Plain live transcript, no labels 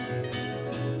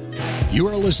You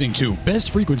are listening to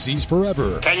Best Frequencies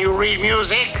Forever. Can you read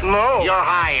music? No. You're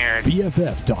hired.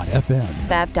 BFF.FM.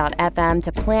 BFF.FM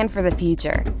to plan for the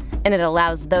future. And it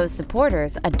allows those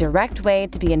supporters a direct way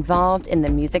to be involved in the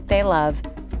music they love.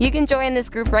 You can join this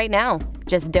group right now.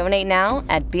 Just donate now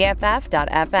at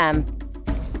BFF.FM.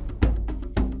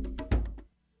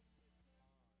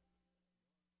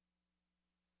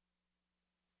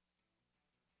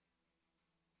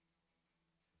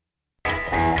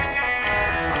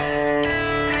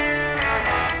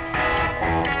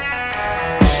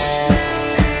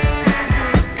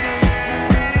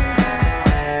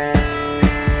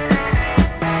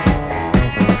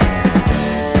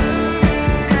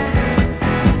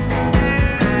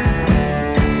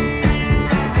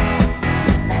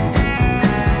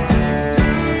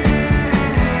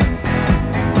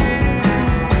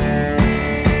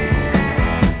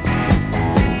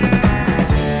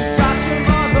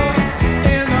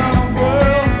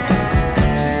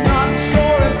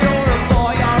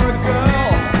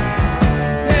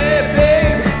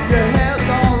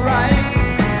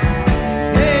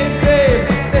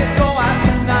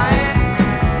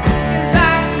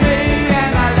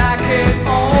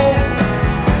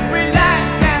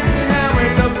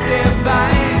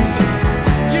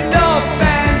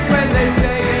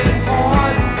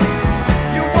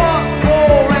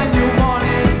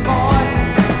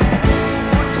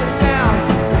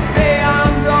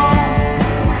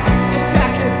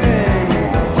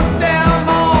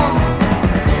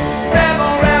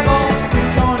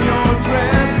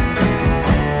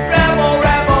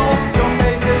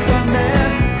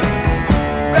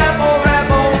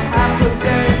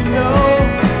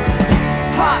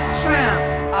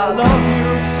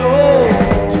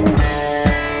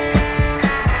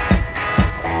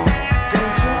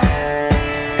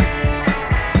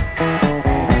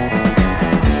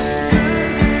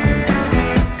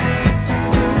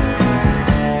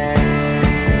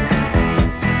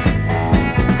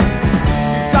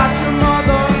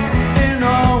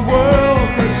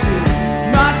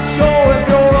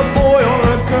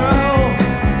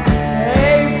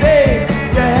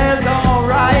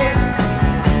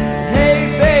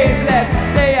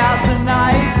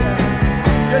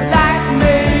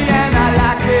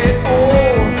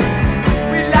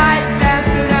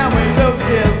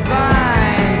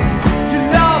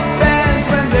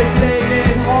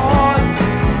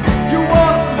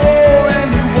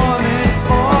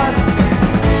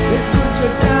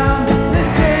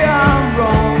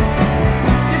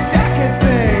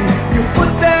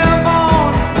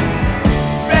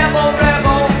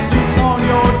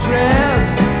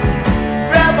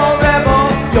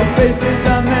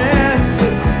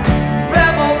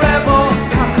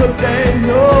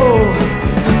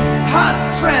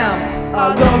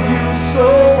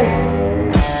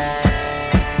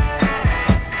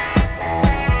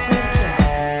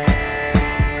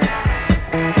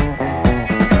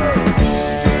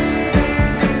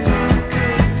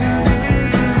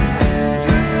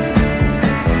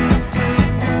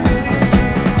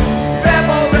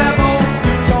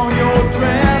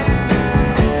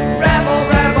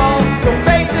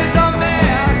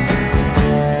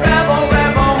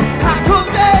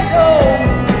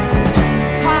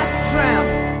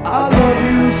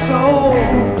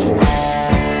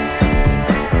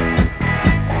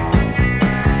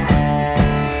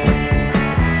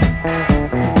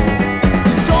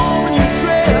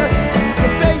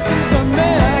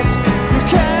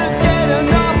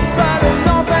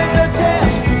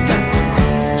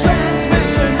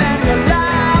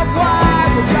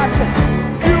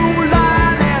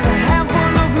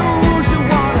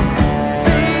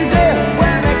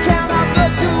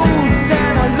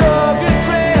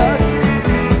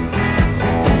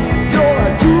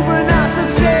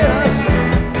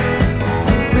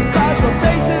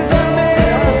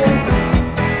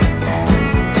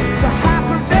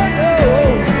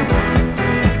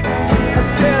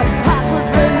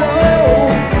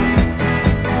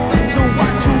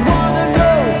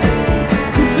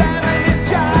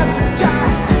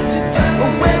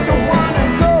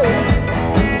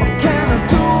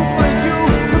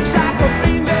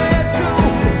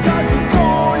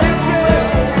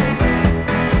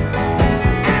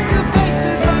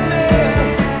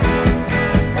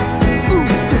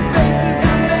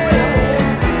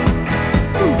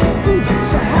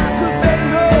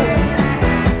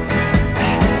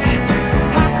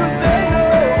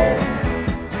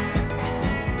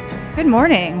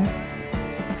 Morning.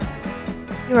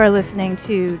 You are listening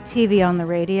to TV on the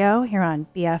Radio here on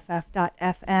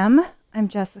BFF.FM. I'm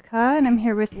Jessica, and I'm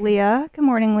here with Leah. Good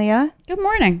morning, Leah. Good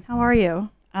morning. How are you?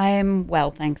 I'm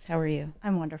well, thanks. How are you?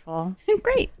 I'm wonderful.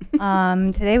 Great.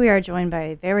 Today we are joined by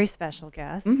a very special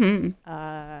guest From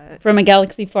a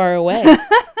galaxy far away.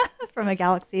 from a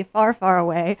galaxy far, far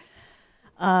away.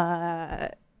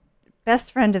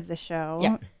 Best friend of the show.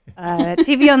 Yep.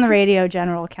 TV on the Radio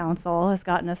General Counsel has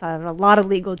gotten us out of a lot of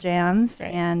legal jams.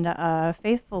 Right. And a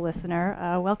faithful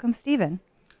listener. Welcome, Stephen.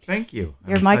 Thank you.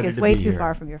 Your I'm mic excited is to way be too here.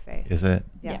 far from your face. Is it?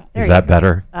 Yeah. Is that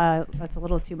better? That's a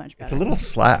little too much better. It's a little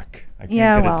slack. I can't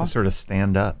Yeah, get well. it to sort of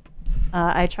stand up.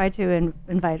 I tried to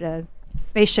invite a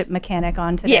spaceship mechanic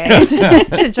on today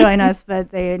to join us,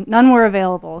 but none were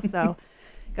available. So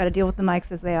got to deal with the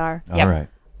mics as they are. All right.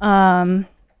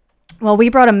 Well, we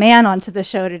brought a man onto the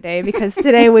show today because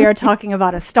today we are talking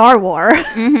about a Star War.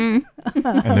 And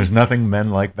there's nothing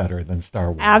men like better than Star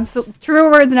Wars. Absolutely.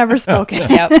 True words never spoken.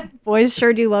 Yep. Boys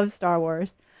sure do love Star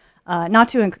Wars. Not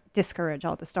to discourage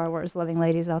all the Star Wars loving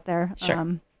ladies out there.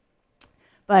 Sure.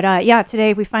 But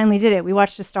today we finally did it. We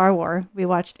watched a Star Wars. We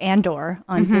watched Andor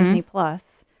on Disney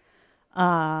Plus.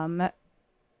 And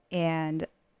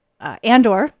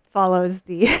Andor follows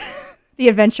the the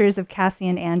adventures of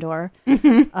Cassian Andor.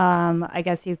 I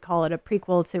guess you'd call it a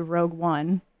prequel to Rogue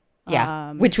One.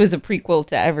 Yeah. Which was a prequel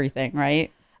to everything,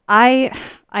 right? I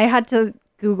had to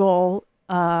Google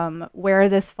where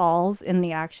this falls in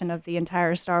the action of the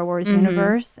entire Star Wars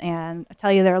universe, and I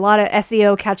tell you, there are a lot of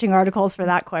SEO catching articles for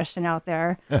that question out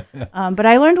there. But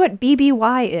I learned what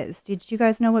BBY is. Did you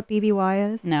guys know what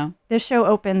BBY is? No. This show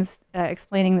opens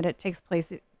explaining that it takes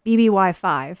place at BBY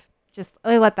 5. Just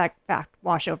I let that fact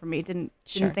wash over me. Didn't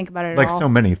think about it Like at all. so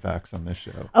many facts on this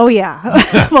show. Oh yeah.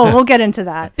 Well, we'll get into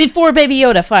that. Before Baby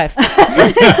Yoda 5.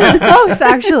 Close,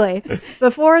 actually.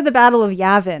 Before the Battle of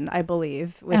Yavin, I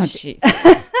believe. Oh, jeez.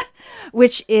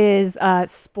 Which is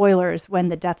spoilers when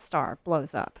the Death Star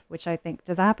blows up, which I think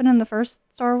does that happen in the first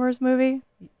Star Wars movie,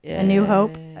 A New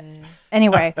Hope.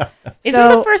 Anyway, Isn't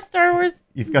the first Star Wars?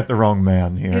 You've got the wrong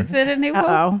man here. Is it A New Hope?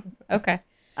 Uh-oh. Okay.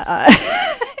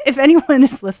 If anyone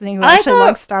is listening who actually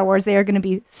likes Star Wars, they are going to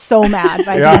be so mad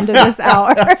by the Yeah. end of this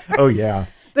hour. Oh, yeah.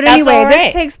 But That's anyway, all right.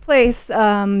 this takes place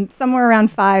somewhere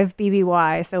around 5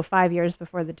 BBY, so 5 years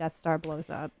before the Death Star blows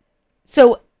up.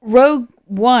 So Rogue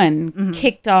One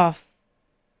kicked off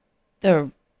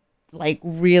the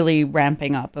really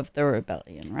ramping up of the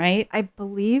rebellion, right? I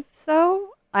believe so.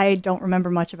 I don't remember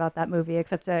much about that movie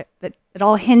except that it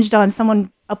all hinged on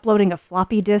someone uploading a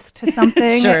floppy disk to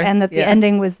something, Sure, and that the yeah.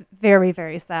 ending was very,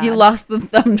 very sad. You lost the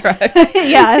thumb drive.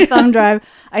 Yeah, a thumb drive.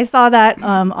 I saw that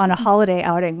on a holiday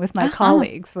outing with my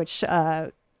colleagues, which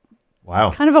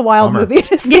Wow. kind of a wild Bummer. movie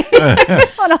to see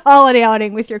on a holiday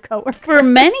outing with your coworker. For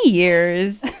many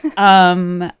years,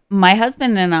 my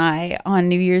husband and I on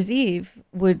New Year's Eve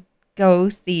would go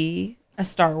see a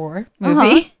Star Wars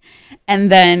movie and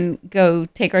then go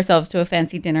take ourselves to a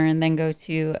fancy dinner and then go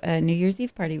to a New Year's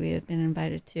Eve party we had been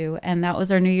invited to. And that was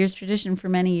our New Year's tradition for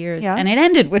many years. Yeah. And it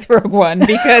ended with Rogue One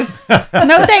because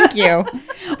no thank you.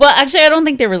 Well, actually, I don't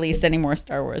think they released any more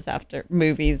Star Wars after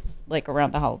movies like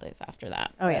around the holidays after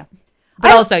that. Oh, yeah.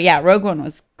 But also, yeah, Rogue One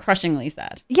was crushingly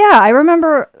sad. Yeah, I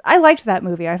remember. I liked that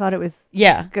movie. I thought it was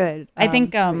Yeah. good. I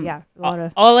think but yeah, a lot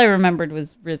of. all I remembered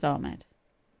was Riz Ahmed.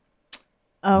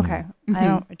 Oh, okay,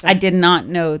 I did not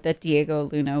know that Diego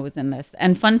Luna was in this.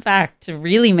 And fun fact, to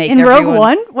really make in everyone... Rogue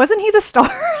One. Wasn't he the star?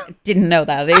 Didn't know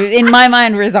that. In my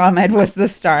mind, Riz Ahmed was the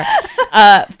star.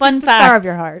 Fun fact, Star of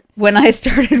your heart. when I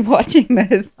started watching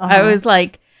this, I was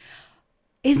like,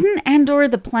 isn't Andor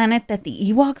the planet that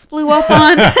the Ewoks blew up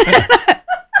on?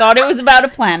 Thought it was about a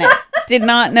planet. Did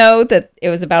not know that it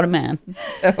was about a man.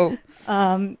 So,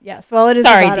 Yes. Well, it is.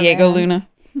 sorry, about a Diego man. Luna.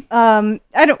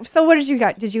 I don't. So, what did you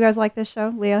guys? Did you guys like this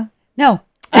show, Leah? No,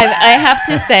 I have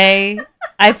to say,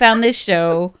 I found this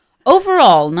show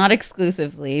overall, not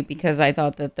exclusively, because I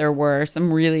thought that there were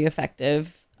some really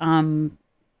effective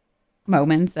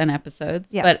moments and episodes.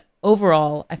 Yeah. But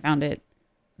overall, I found it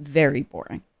very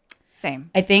boring.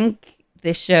 Same. I think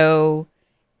this show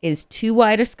is too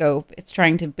wide a scope. It's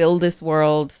trying to build this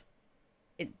world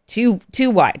too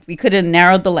wide. We could have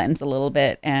narrowed the lens a little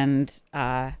bit, and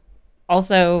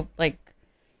also, like,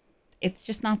 it's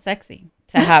just not sexy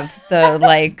to have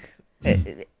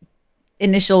the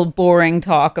initial boring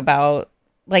talk about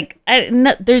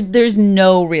there's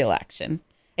no real action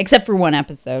except for one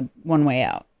episode, One Way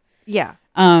Out. Yeah.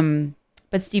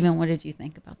 But Stephen, what did you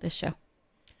think about this show?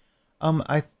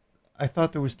 I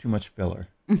thought there was too much filler.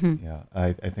 Yeah,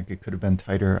 I think it could have been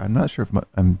tighter. I'm not sure if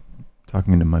I'm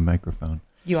talking into my microphone.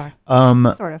 You are.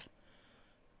 Sort of.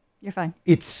 You're fine.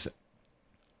 It's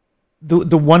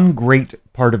the one great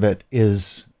part of it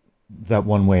is that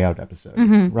One Way Out episode,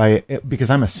 right? Because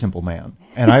I'm a simple man,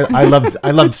 and I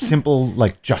love simple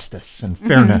like justice and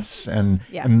fairness and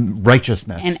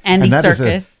righteousness. And Andy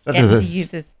Serkis getting to a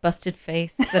use his busted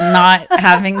face and not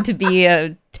having to be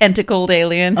a tentacled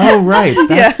alien. Oh, right.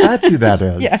 That's who that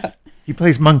is. Yeah. He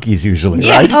plays monkeys usually,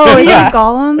 Yeah. right? Oh, is it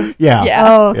Gollum? Yeah. Yeah.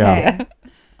 Oh, okay.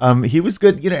 Yeah. He was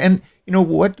good, and you know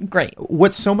what? Great.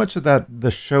 What so much of that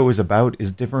the show is about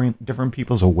is different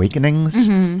people's awakenings,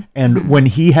 and when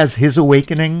he has his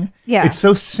awakening, it's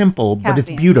so simple, but it's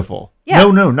Cassian. beautiful. Yeah.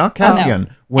 No, not Cassian. No.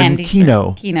 When Andy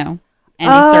Kino, Andy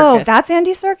Oh, Serkis. that's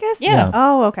Andy Serkis? Yeah.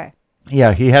 Oh, okay.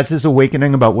 yeah, he has his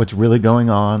awakening about what's really going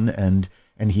on, and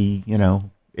he,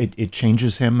 it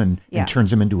changes him and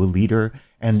turns him into a leader,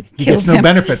 and he Kills gets no him.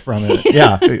 benefit from it.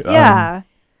 Yeah. Yeah.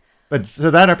 But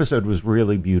so that episode was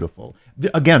really beautiful.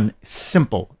 Again,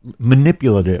 simple,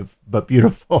 manipulative, but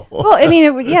beautiful. Well, I mean,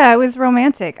 it was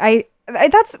romantic. I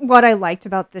that's what I liked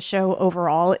about the show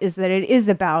overall, is that it is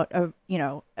about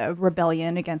a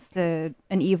rebellion against an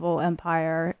evil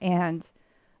empire, and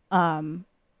I mean,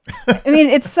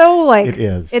 it's so like It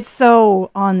is. it's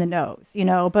so on the nose,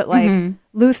 but like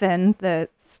Luthen, the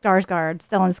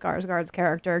Stellan Skarsgård's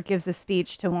character, gives a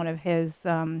speech to one of his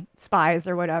spies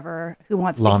or whatever who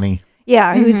wants Lonnie,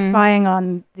 who's spying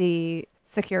on the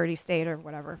security state or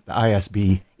whatever. the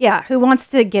ISB. Yeah, who wants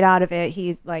to get out of it.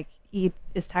 He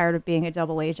is tired of being a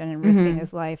double agent and risking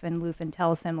his life. And Luthen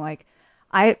tells him, like,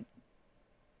 I've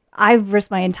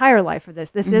risked my entire life for this.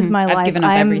 This is my life. I've given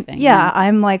up everything. Yeah,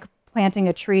 I'm like planting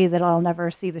a tree that I'll never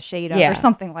see the shade of or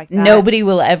something like that. Nobody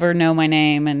will ever know my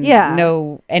name and Yeah.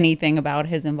 know anything about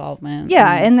his involvement.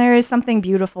 Yeah, and there is something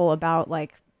beautiful about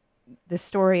like the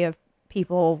story of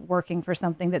people working for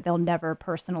something that they'll never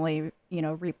personally,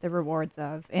 reap the rewards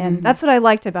of. And that's what I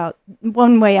liked about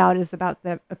One Way Out, is about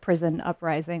a prison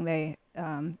uprising. They,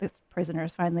 the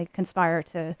prisoners finally conspire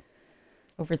to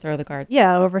overthrow the guards.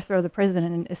 Yeah, overthrow the prison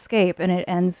and escape. And it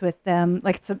ends with them,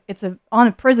 like it's on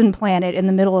a prison planet in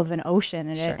the middle of an ocean.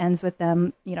 And it ends with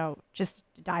them, just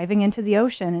diving into the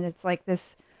ocean. And it's like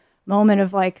this moment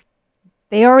of like,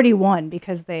 they already won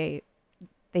because they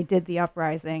did the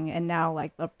uprising, and now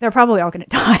like they're probably all going to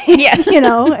die. Yeah.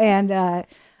 And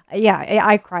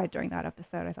I cried during that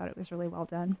episode. I thought it was really well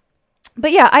done.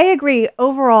 But yeah, I agree.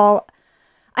 Overall,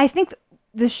 I think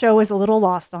this show is a little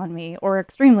lost on me, or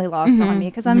extremely lost on me,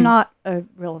 because I'm not a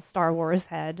real Star Wars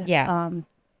head. Yeah.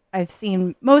 I've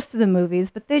seen most of the movies,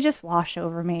 but they just wash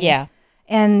over me. Yeah.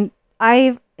 And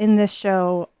in this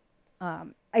show,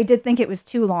 I did think it was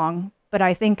too long, but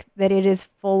I think that it is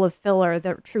full of filler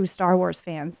that true Star Wars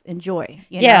fans enjoy.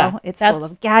 You know? It's full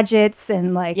of gadgets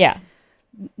and like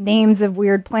names of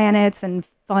weird planets and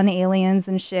fun aliens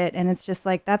and shit. And it's just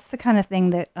like, that's the kind of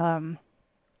thing that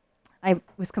I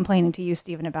was complaining to you,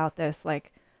 Stephen, about this.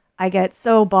 Like, I get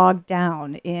so bogged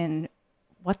down in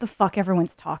what the fuck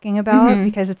everyone's talking about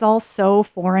because it's all so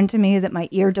foreign to me that my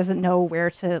ear doesn't know where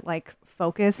to like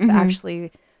focus to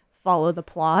actually follow the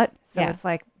plot. So it's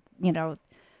like,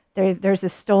 there's a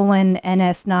stolen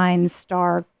NS9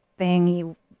 star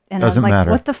thing, and Doesn't I'm like,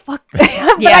 matter. what the fuck? But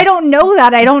I don't know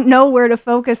that. I don't know where to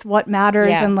focus, what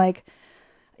matters, and like,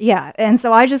 and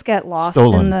so I just get lost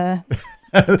in the.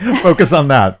 Focus on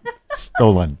that.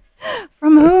 Stolen.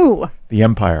 From who? The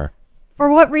Empire. For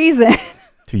what reason?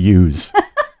 To use.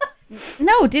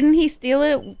 No, didn't he steal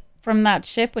it from that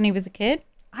ship when he was a kid?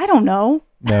 I don't know.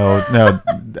 No.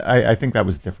 I think that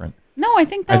was different. No, I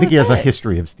think he has a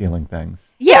history of stealing things.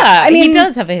 Yeah, I mean, he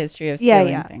does have a history of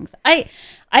stealing things. I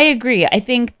agree. I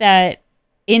think that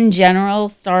in general,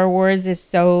 Star Wars is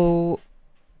so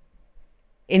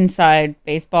inside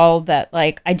baseball that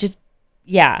like I just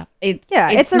it's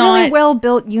a not, really well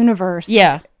built universe.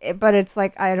 Yeah, but it's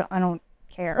like I don't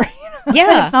care.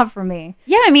 Yeah, it's not for me.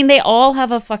 Yeah, I mean they all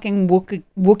have a fucking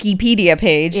Wikipedia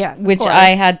page, which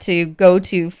I had to go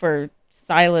to for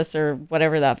Silas or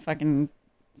whatever that fucking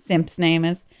simp's name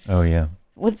is. Oh yeah.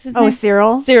 What's his name?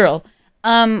 Cyril. Cyril.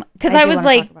 Because I was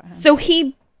like, so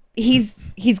he's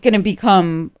gonna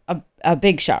become a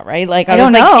big shot, right? Like I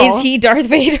don't was like, know. Is he Darth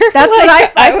Vader? That's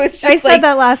like, what I was. Just I said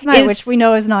that last night, which we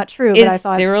know is not true. But I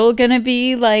thought Cyril gonna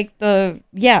be like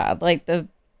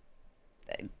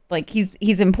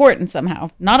he's important somehow,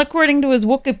 not according to his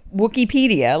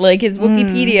Wikipedia. Like his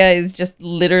Wikipedia is just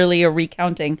literally a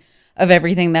recounting of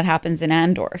everything that happens in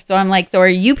Andor. So I'm like, so are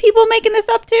you people making this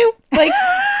up too? Like,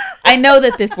 I know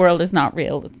that this world is not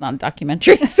real. It's not a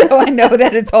documentary. So I know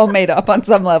that it's all made up on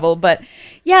some level. But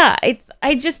yeah,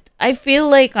 I feel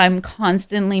like I'm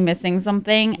constantly missing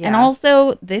something. Yeah. And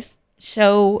also this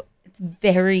show, it's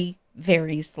very,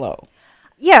 very slow.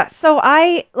 Yeah. So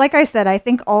like I said, I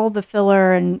think all the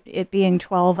filler and it being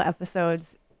 12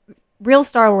 episodes real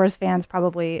Star Wars fans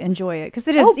probably enjoy it because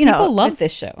it is, people love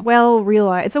this show.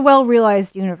 It's a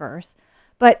well-realized universe.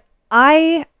 But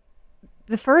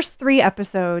the first 3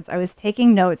 episodes, I was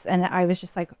taking notes and I was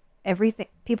just like, everything,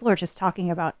 people are just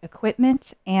talking about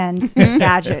equipment and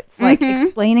gadgets, like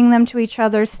explaining them to each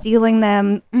other, stealing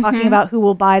them, talking about who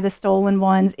will buy the stolen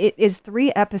ones. It is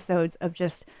 3 episodes of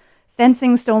just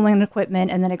fencing stolen equipment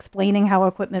and then explaining how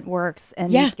equipment works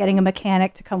and getting a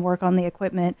mechanic to come work on the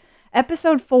equipment.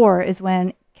 Episode 4 is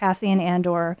when Cassian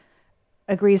Andor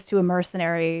agrees to a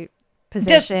mercenary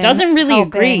position. Doesn't really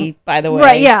agree, by the way.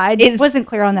 Right, yeah. I wasn't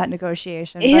clear on that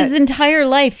negotiation. His entire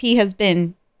life, he has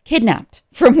been kidnapped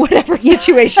from whatever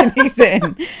situation he's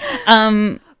in.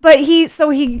 But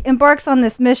he embarks on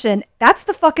this mission. That's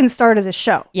the fucking start of the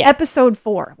show. Yeah. Episode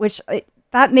 4, which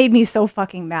that made me so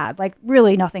fucking mad. Like,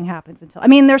 really nothing happens until... I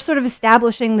mean, they're sort of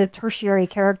establishing the tertiary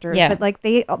characters, but like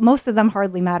most of them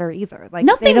hardly matter either. Like,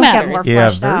 nothing they don't matters. get more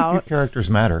fleshed very out. few characters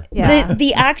matter. Yeah.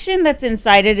 The action that's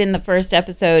incited in the first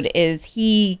episode is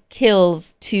he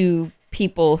kills 2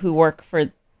 people who work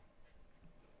for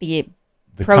the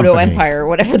Proto-Empire,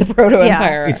 whatever the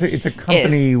Proto-Empire It's a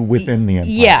company within the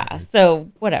Empire. Yeah, so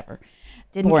whatever.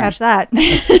 Didn't catch that.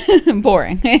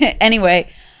 Boring.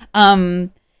 Anyway,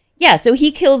 so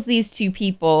he kills these 2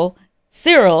 people.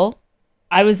 Cyril,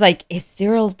 I was like, is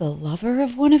Cyril the lover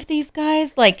of one of these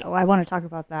guys? Like, I want to talk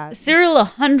about that. Cyril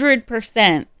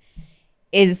 100%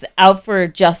 is out for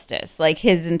justice. Like,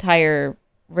 his entire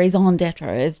raison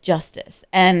d'etre is justice.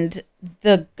 And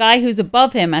the guy who's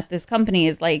above him at this company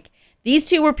is like, these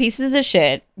 2 were pieces of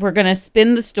shit. We're going to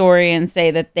spin the story and say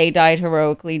that they died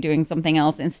heroically doing something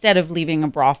else instead of leaving a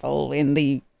brothel in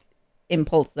the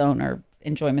impulse zone or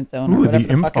enjoyment zone or whatever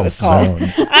the fuck it was called.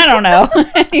 I don't know.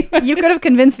 Anyway. You could have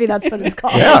convinced me that's what it's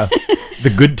called. Yeah. The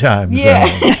good times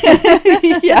zone.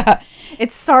 Yeah.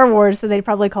 It's Star Wars, so they'd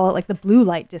probably call it like the Blue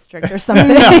Light District or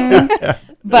something.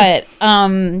 But,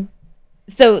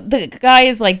 so the guy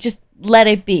is like, just let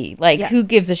it be. Like, who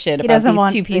gives a shit about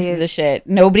these 2 pieces of shit?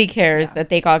 Nobody cares that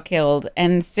they got killed.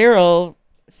 And Cyril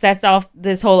sets off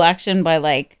this whole action by,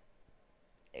 like,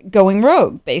 going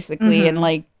rogue, basically, and,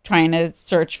 like, trying to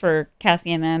search for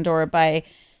Cassian Andor by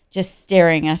just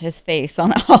staring at his face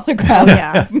on a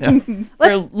hologram.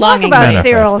 Let's talk about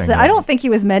Cyril. I don't think he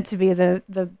was meant to be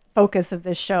the focus of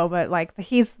this show, but, like,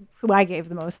 he's who I gave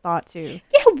the most thought to.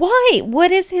 Yeah, why?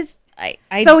 What is his...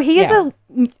 So he's a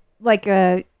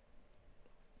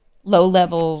low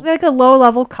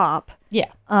level cop.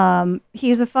 Yeah.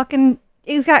 He's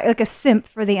got like a simp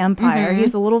for the Empire.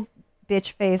 He's a little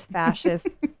bitch face fascist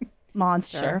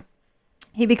monster. Sure.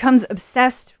 He becomes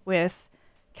obsessed with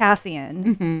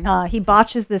Cassian. He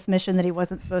botches this mission that he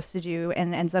wasn't supposed to do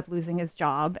and ends up losing his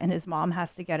job, and his mom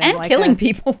has to get him and killing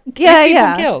people.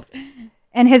 Killed.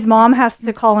 And his mom has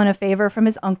to call in a favor from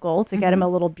his uncle to get him a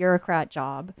little bureaucrat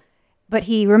job. But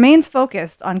he remains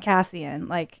focused on Cassian,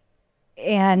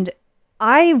 and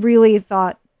I really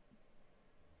thought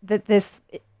that this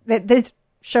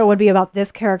show would be about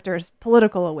this character's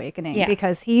political awakening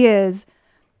because he has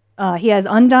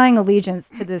undying allegiance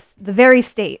to the very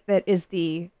state that is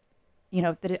that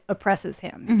it oppresses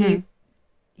him.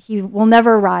 He will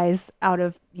never rise out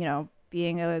of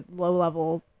being a low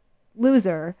level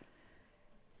loser,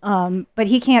 but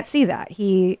he can't see that.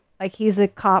 He's a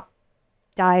cop.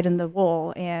 Died in the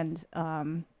wool and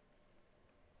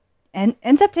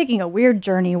ends up taking a weird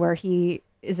journey where he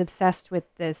is obsessed with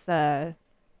this I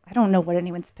don't know what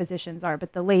anyone's positions are,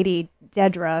 but the lady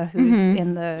Dedra, who's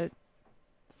in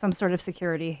some sort of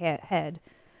security head,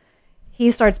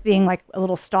 he starts being like a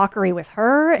little stalkery with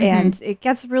her, and it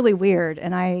gets really weird.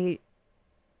 And I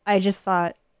just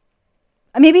thought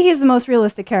maybe he's the most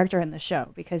realistic character in the show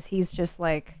because he's just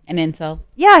like an incel.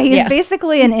 Yeah, he's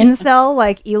basically an incel,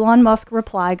 like Elon Musk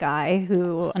reply guy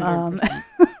who I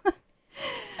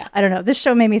don't know. This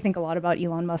show made me think a lot about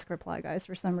Elon Musk reply guys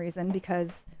for some reason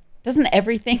because doesn't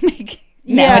everything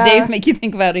nowadays make you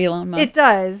think about Elon Musk? It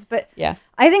does, but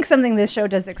I think something this show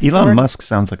does Elon Musk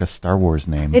sounds like a Star Wars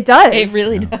name. It does. It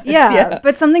really does. Yeah,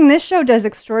 but something this show does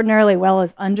extraordinarily well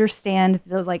is understand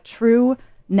the like true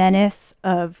menace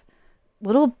of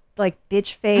little like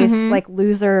bitch face like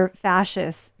loser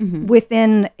fascists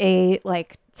within a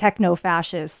like techno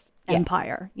fascist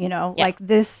empire, like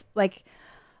this, like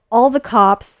all the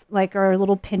cops like are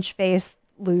little pinch face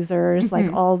losers,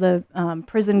 like all the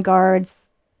prison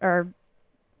guards are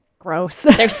gross.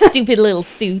 Their stupid little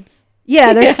suits.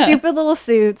 Yeah, their stupid little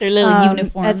suits. Their little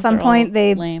uniforms. At some point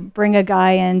they lame. Bring a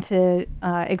guy in to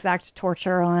exact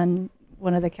torture on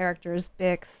one of the characters,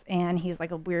 Bix, and he's like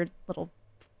a weird little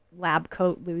lab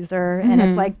coat loser. And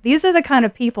it's like, these are the kind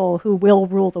of people who will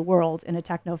rule the world in a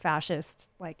techno-fascist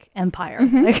like empire.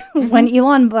 Like when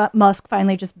Elon Musk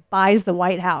finally just buys the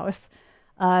White House,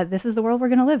 this is the world we're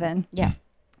going to live in. Yeah.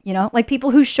 You know, like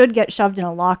people who should get shoved in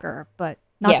a locker, but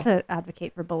not to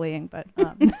advocate for bullying, but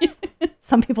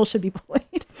some people should be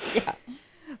bullied. Yeah.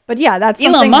 But yeah, that's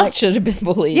Elon Musk should have been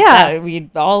bullied. Yeah.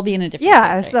 We'd all be in a different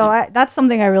Yeah, place so right that's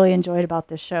something I really enjoyed about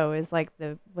this show is like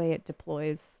the way it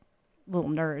deploys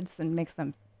little nerds and makes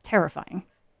them terrifying.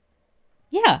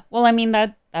 Yeah. Well, I mean,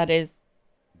 that is,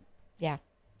 yeah,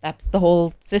 that's the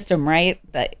whole system, right?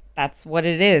 That's what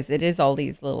it is. It is all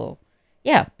these little,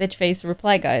 bitch face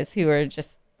reply guys who are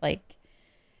just like,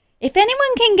 if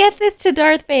anyone can get this to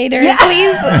Darth Vader,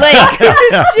 please, like,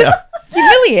 it's just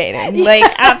humiliating, like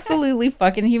absolutely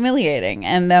fucking humiliating.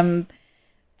 And them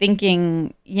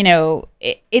thinking, you know,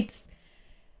 it's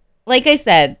like I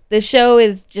said, the show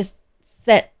is just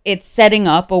it's setting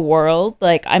up a world.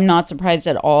 Like, I'm not surprised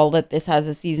at all that this has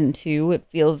a season 2. It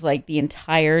feels like the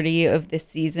entirety of this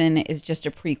season is just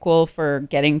a prequel for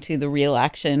getting to the real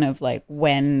action of like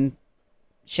when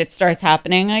shit starts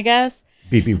happening, I guess.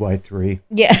 BBY3.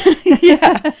 Yeah.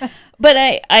 Yeah. But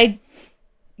I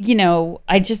you know,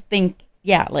 I just think,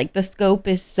 like the scope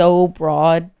is so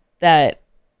broad that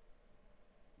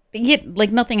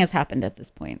like nothing has happened at this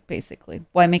point, basically.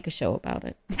 Why make a show about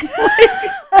it?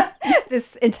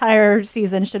 This entire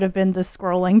season should have been the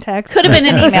scrolling text. Could have been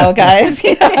an email, guys.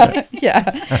 Yeah.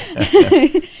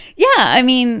 Yeah, I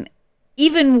mean,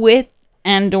 even with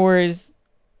Andor's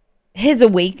his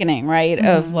awakening, right?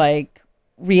 Of like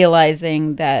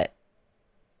realizing that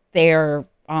they're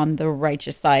on the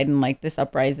righteous side and like this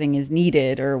uprising is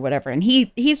needed or whatever. And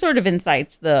he sort of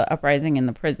incites the uprising in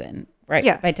the prison, right?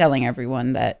 Yeah. By telling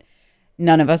everyone that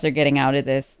none of us are getting out of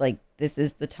this. Like, this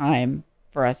is the time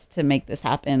for us to make this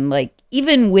happen. Like,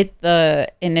 even with the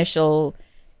initial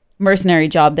mercenary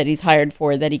job that he's hired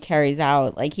for that he carries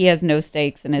out, like he has no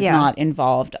stakes and is not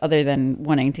involved other than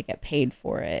wanting to get paid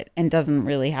for it and doesn't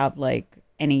really have like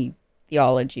any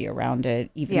theology around it,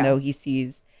 even though he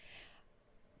sees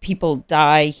people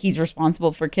die. He's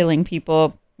responsible for killing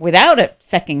people without a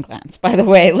second glance, by the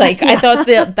way. Like, I thought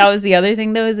that was the other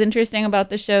thing that was interesting about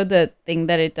the show. The thing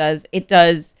that it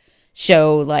does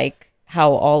show like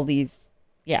how all these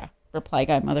reply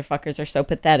guy motherfuckers are so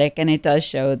pathetic, and it does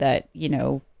show that, you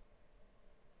know,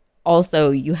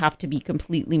 also you have to be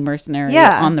completely mercenary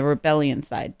on the rebellion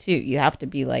side too. You have to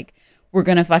be like, we're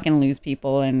gonna fucking lose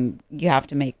people, and you have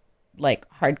to make like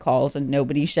hard calls, and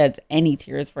nobody sheds any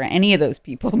tears for any of those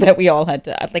people that we all had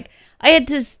to, like, I had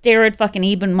to stare at fucking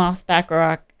Eben Moss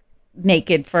Baccarat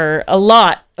naked for a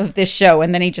lot of this show,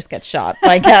 and then he just gets shot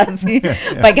by Cassie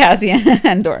by Cassian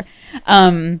Andor.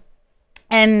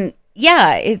 And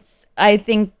I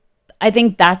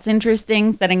think that's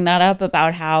interesting, setting that up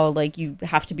about how like you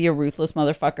have to be a ruthless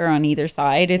motherfucker on either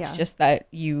side. It's just that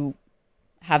you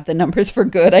have the numbers for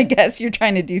good, I guess. You're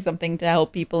trying to do something to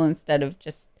help people instead of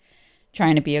just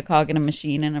trying to be a cog in a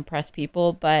machine and oppress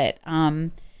people. But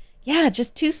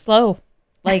just too slow.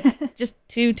 Like, just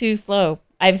too slow.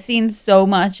 I've seen so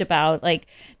much about like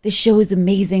the show is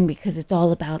amazing because it's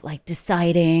all about like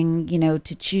deciding, you know,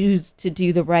 to choose to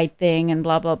do the right thing and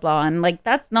blah blah blah, and like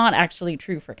that's not actually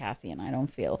true for Cassian. I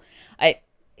don't feel.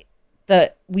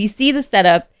 We see the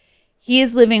setup. He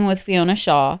is living with Fiona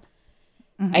Shaw.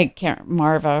 I can't,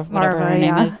 Marva, whatever her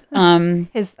name is.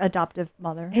 His adoptive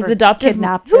mother. His adoptive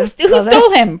kidnapped. Who stole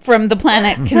him from the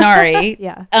planet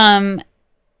Kenari?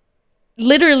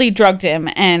 Literally drugged him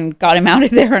and got him out of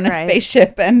there on a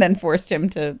spaceship and then forced him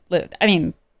to live. I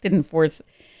mean, didn't force.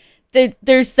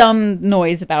 There's some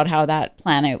noise about how that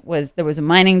planet was. There was a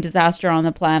mining disaster on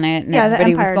the planet and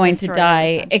everybody was going to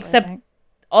die, except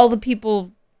all the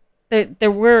people. There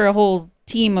were a whole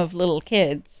team of little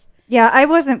kids. Yeah, I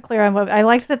wasn't clear on what. I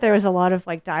liked that there was a lot of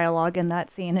like dialogue in that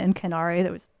scene in Kenari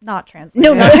that was not translated.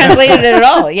 No, not translated at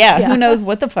all. Yeah, who knows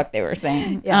what the fuck they were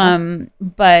saying?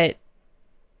 But.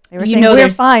 They were saying, we're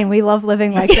fine. We love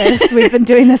living like this. We've been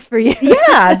doing this for years.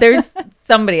 Yeah, there's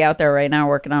somebody out there right now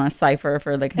working on a cipher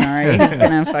for the Kenari who's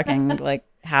going to fucking like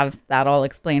have that all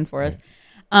explained for us.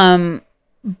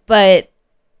 But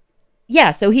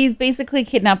yeah, so he's basically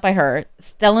kidnapped by her.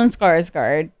 Stellan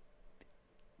Skarsgård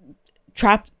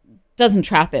doesn't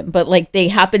trap him, but like they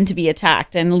happen to be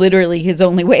attacked, and literally his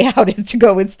only way out is to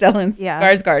go with Stellan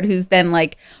Skarsgård, who's then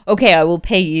like, okay, I will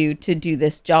pay you to do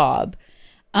this job.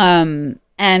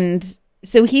 And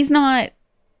so he's not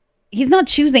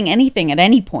choosing anything at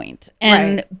any point.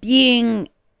 And being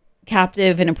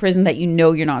captive in a prison that you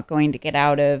know you're not going to get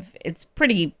out of, it's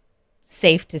pretty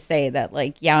safe to say that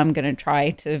like, I'm going to try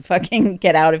to fucking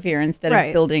get out of here instead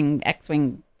of building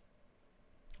X-Wing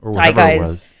Or tie whatever it guys,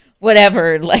 was.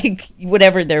 whatever, like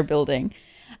whatever they're building.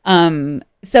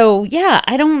 So yeah,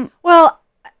 I don't. Well,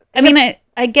 I mean,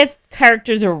 I guess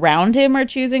characters around him are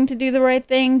choosing to do the right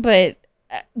thing, but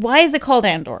why is it called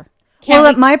Andor?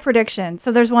 My prediction.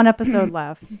 So there's one episode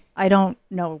left. I don't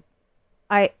know.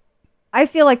 I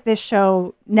feel like this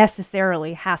show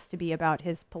necessarily has to be about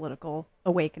his political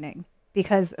awakening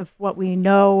because of what we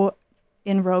know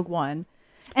in Rogue One.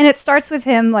 And it starts with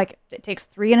him, like, it takes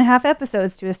 3.5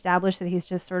 episodes to establish that he's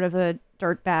just sort of a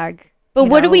dirtbag. But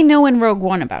what do we know in Rogue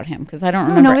One about him? Because I don't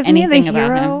remember anything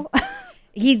about him.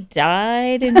 He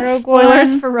died in Rogue One.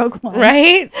 Spoilers for Rogue One.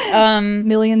 Right?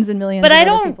 Millions and millions but of I other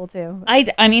don't, people, too.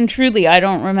 I mean, truly, I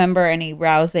don't remember any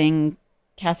rousing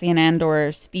Cassian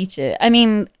Andor speeches. I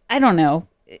mean, I don't know.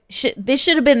 This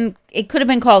should have been, it could have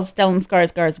been called Stellan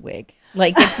Skarsgård's wig.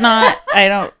 Like, it's not, I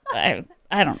don't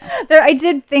know. I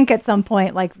did think at some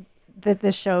point, like, that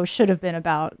this show should have been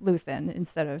about Luthen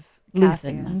instead of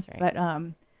Cassian. Luthen, that's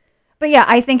right. But yeah,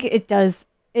 I think it does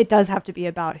have to be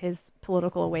about his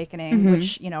political awakening,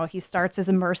 which, you know, he starts as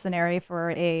a mercenary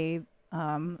for a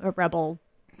rebel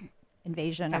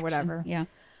invasion or whatever. Yeah.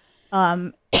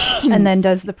 And then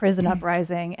does the prison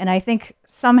uprising. And I think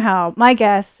somehow, my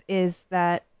guess is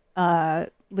that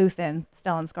Luthen,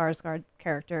 Stellan Skarsgård's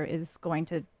character, is going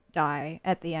to die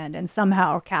at the end. And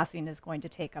somehow Cassian is going to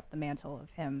take up the mantle of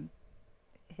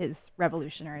his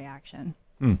revolutionary action.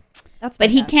 But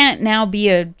he can't now be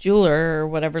a jeweler or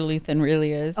whatever Luthen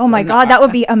really is. Oh my God, that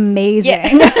would be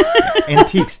amazing. Yeah.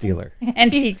 Antique stealer.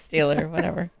 Antique stealer,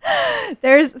 whatever.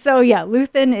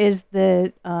 Luthen is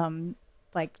the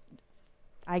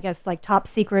I guess like top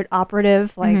secret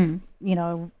operative, like you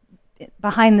know,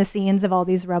 behind the scenes of all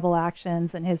these rebel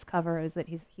actions, and his cover is that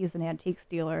he's an antique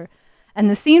stealer. And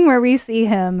the scene where we see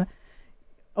him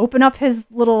open up his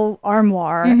little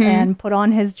armoire and put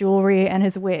on his jewelry and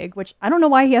his wig, which I don't know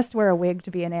why he has to wear a wig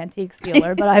to be an antique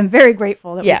stealer, but I'm very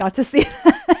grateful that we got to see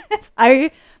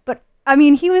that. I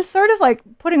mean, he was sort of like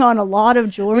putting on a lot of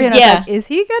jewelry, and I was like, is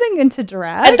he getting into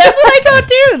drag? That's what I thought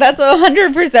too. That's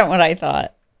 100% what I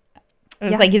thought. I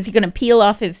was like, is he going to peel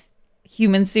off his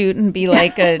human suit and be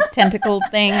like a tentacle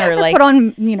thing, or like put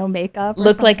on, you know, makeup,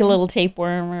 look like a little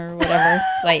tapeworm or whatever?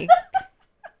 Like,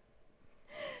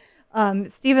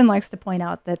 Steven likes to point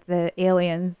out that the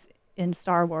aliens in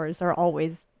Star Wars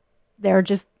they're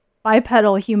just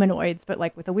bipedal humanoids, but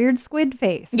like with a weird squid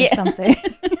face or something.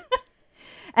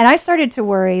 And I started to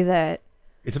worry that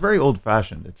it's a very old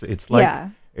fashioned. It's like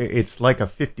it's like a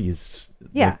 50s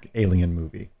like, alien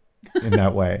movie in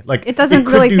that way. Like it doesn't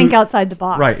really think outside the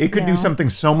box. Right. It could do something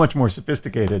so much more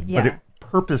sophisticated, but it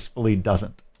purposefully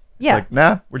doesn't. Yeah. It's like,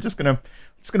 nah, we're just gonna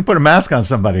put a mask on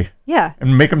somebody. Yeah.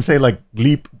 And make them say like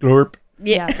bleep, glorp.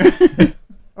 Yeah.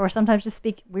 Or sometimes just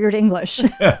speak weird English.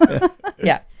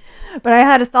 Yeah. But I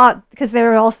had a thought, because they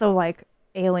were also like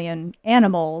alien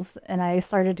animals, and I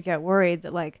started to get worried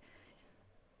that like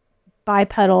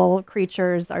bipedal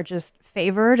creatures are just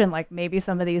favored, and like maybe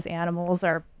some of these animals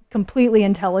are completely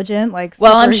intelligent, like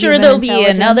well, I'm sure there'll be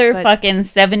another fucking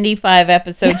 75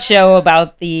 episode show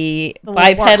about the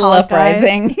bipedal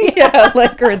uprising,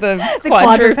 or the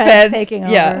quadrupeds taking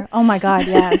over. Oh my God,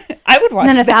 yes. I would watch.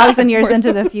 And then 1,000 years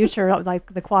into the future,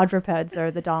 like the quadrupeds are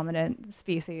the dominant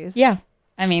species. Yeah,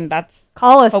 I mean that's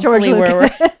call us George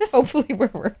Lucas. Hopefully where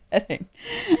we're heading.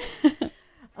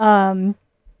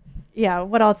 Yeah.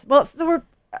 What else? Well, so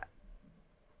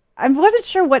I wasn't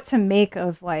sure what to make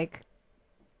of like.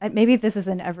 Maybe this is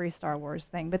in every Star Wars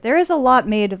thing, but there is a lot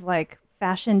made of like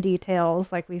fashion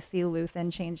details. Like we see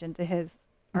Luthen change into his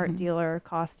art dealer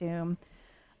costume.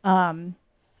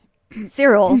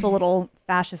 Cyril, the little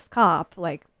fascist cop,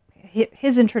 like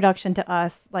his introduction to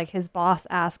us, like his boss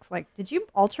asks, like, "Did you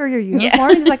alter your uniform?"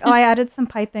 Yeah. He's like, "Oh, I added some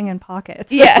piping and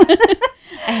pockets." Yeah,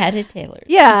 I had it tailored.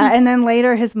 Yeah, and then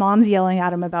later his mom's yelling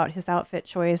at him about his outfit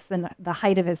choice and the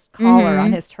height of his collar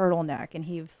on his turtleneck, and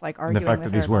he's like arguing and the fact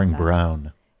with that her he's wearing about that.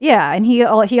 brown. Yeah, and he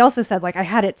also said, like, I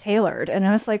had it tailored. And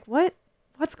I was like,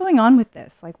 what's going on with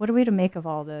this? Like, what are we to make of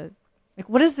all the... Like,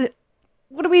 what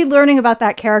are we learning about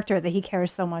that character that he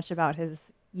cares so much about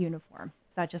his uniform?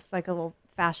 Is that just like a little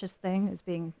fascist thing, is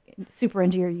being super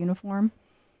into your uniform?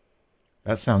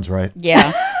 That sounds right.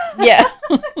 Yeah. Yeah.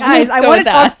 Guys, I want to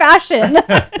talk fashion.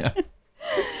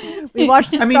 We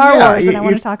watched Star Wars, and I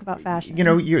want to talk about fashion. You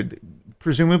know,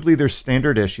 presumably there's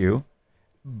standard issue,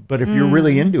 but if you're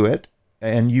really into it,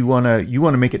 and you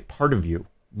wanna make it part of you,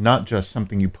 not just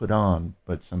something you put on,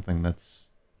 but something that's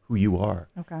who you are.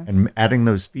 Okay. And adding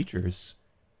those features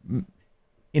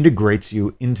integrates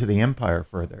you into the Empire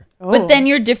further. Oh. But then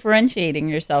you're differentiating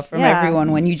yourself from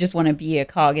everyone when you just want to be a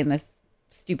cog in this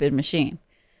stupid machine.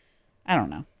 I don't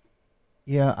know.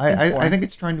 Yeah, I think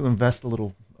it's trying to invest a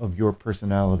little of your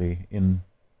personality in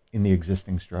the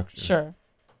existing structure. Sure.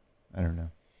 I don't know.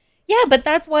 Yeah, but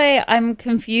that's why I'm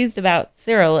confused about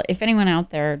Cyril. If anyone out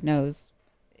there knows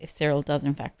if Cyril does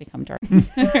in fact become Darth,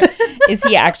 is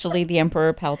he actually the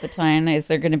Emperor Palpatine? Is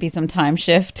there going to be some time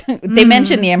shift? They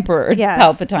mentioned the Emperor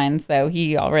Palpatine, so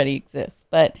he already exists.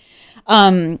 But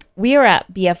we are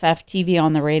at BFF TV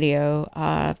on the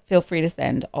radio. Feel free to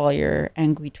send all your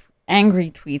angry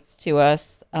tweets to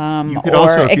us, You could or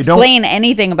also, if you explain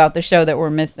anything about the show that we're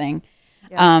missing.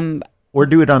 Yeah. Or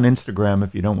do it on Instagram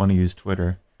if you don't want to use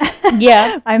Twitter.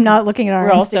 Yeah, I'm not looking at our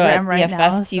we're also at Instagram right BFF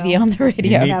now. TV so on the radio. You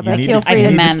need, Yeah, you but need, feel you free need to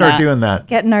to demand start that. doing that.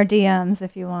 get in our DMs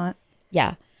if you want.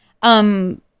 Yeah.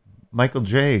 Michael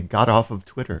J. got off of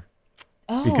Twitter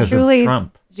because Truly of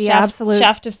Trump. The absolute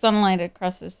shaft of sunlight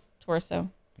across his torso.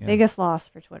 Yeah. biggest loss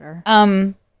for Twitter.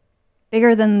 Bigger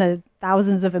Bigger than the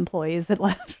thousands of employees that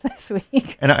left this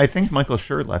week. And I think Michael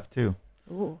Schur left too.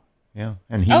 Ooh. Yeah,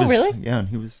 and he Oh, was. really? Yeah, and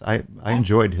he was. I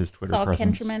enjoyed his Twitter Saw Ken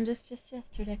presence. Tremendous just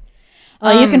yesterday.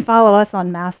 You can follow us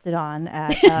on Mastodon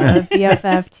at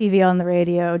BFF TV on the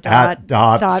radio At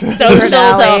dot. Social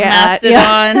Alley at-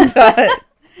 Mastodon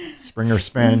Springer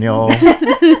Spaniel.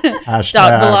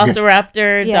 Hashtag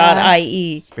dot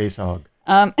 .ie. Space Hog.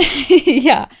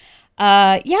 Yeah.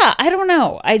 I don't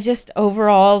know. I just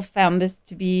overall found this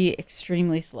to be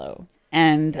extremely slow.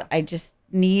 And I just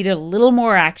need a little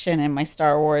more action in my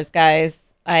Star Wars, guys.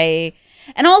 I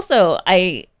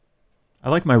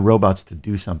like my robots to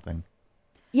do something.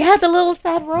 Yeah, the little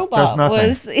sad robot Does nothing.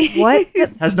 was What?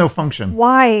 Has no function.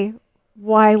 Why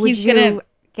would He's you gonna-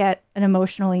 get an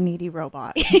emotionally needy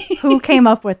robot? Who came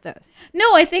up with this?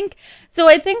 No, I think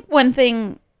one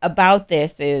thing about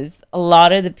this is a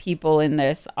lot of the people in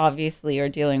this obviously are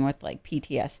dealing with like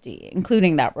PTSD,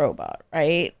 including that robot,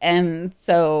 right? And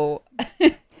so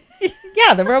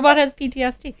yeah, the robot has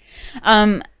PTSD.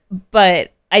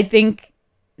 But I think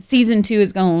season 2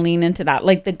 is going to lean into that.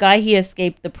 Like the guy he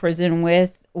escaped the prison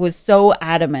with was so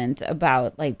adamant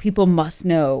about like people must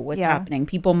know what's happening.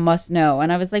 People must know.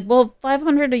 And I was like, well,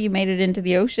 500 of you made it into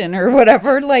the ocean or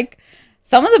whatever. Like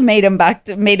some of them made it back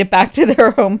to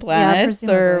their home planets or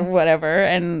presumably. whatever.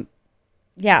 And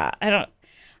yeah, I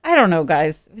don't know,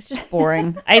 guys. It was just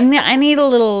boring. I need a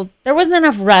little. There wasn't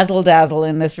enough razzle dazzle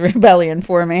in this rebellion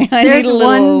for me. I There's need a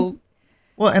little. one-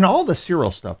 Well, and all the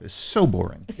Cyril stuff is so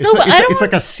boring. I It's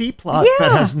like a C plot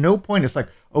that has no point. It's like,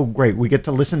 oh, great, we get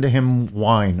to listen to him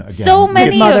whine again. So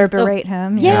many His mother of the- berate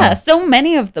him. Yeah, so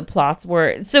many of the plots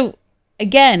were so.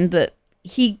 Again,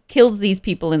 he kills these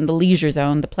people in the leisure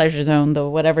zone, the pleasure zone, the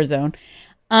whatever zone,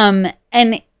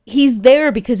 and he's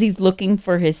there because he's looking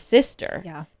for his sister.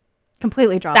 Yeah.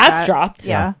 Completely dropped. That's that. dropped.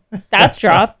 Yeah. That's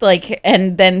dropped. Like,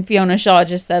 and then Fiona Shaw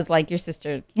just says, like, your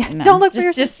sister. Yeah, don't look for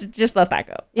your just let that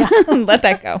go. Yeah. Let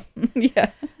that go. Yeah.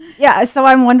 Yeah. So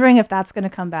I'm wondering if that's going to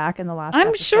come back in the last I'm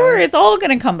episode. sure it's all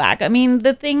going to come back. I mean,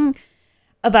 the thing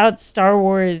about Star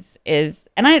Wars is,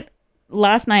 and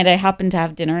last night I happened to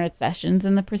have dinner at Sessions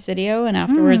in the Presidio, and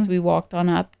afterwards we walked on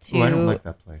up to Oh, I don't like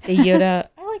that place. the Yoda.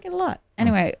 I like it a lot.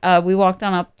 Anyway, we walked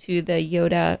on up to the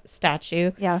Yoda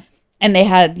statue. Yeah. And they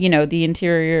had, the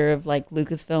interior of like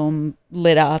Lucasfilm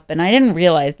lit up. And I didn't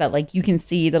realize that like you can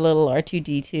see the little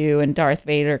R2-D2 and Darth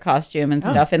Vader costume and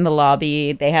stuff in the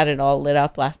lobby. They had it all lit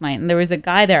up last night. And there was a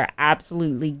guy there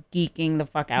absolutely geeking the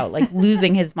fuck out, like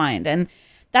losing his mind. And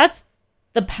that's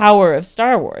the power of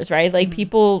Star Wars, right? Like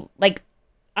people, like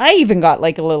I even got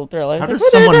like a little thrill. I was How like,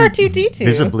 does there's someone R2-D2.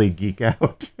 visibly geek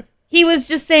out? He was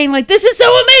just saying like, this is so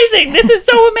amazing. This is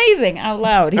so amazing out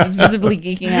loud. He was visibly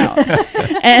geeking out.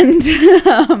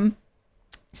 And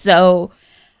so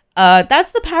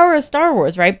that's the power of Star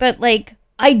Wars, right? But like,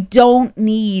 I think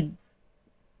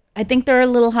they're a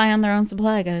little high on their own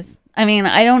supply, guys. I mean,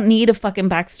 I don't need a fucking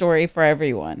backstory for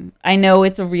everyone. I know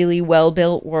it's a really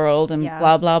well-built world and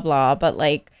blah, blah, blah. But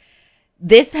like,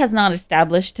 this has not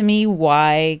established to me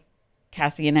why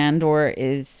Cassian Andor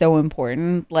is so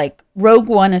important. Like Rogue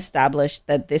One established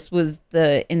that this was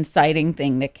the inciting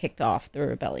thing that kicked off the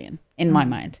rebellion in my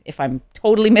mind. If I'm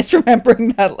totally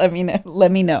misremembering that,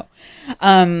 let me know.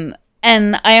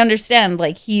 And I understand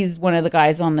like he's one of the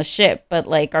guys on the ship, but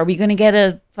like, are we going to get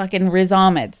a fucking Riz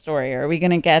Ahmed story? Or are we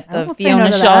going to get I the won't say no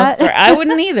Fiona to Shaw that. story? I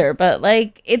wouldn't either, but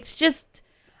like, it's just,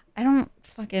 I don't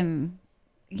fucking,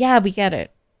 yeah, we get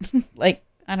it. Like,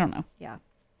 I don't know. Yeah.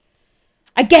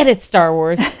 I get it, Star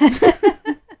Wars.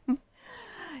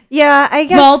 Yeah, I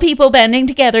guess. Small people banding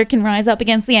together can rise up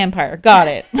against the Empire. Got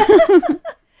it.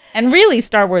 And really,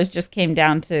 Star Wars just came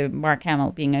down to Mark Hamill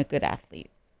being a good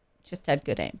athlete. Just had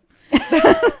good aim.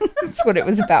 That's what it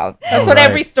was about. That's what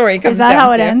every story comes Is that down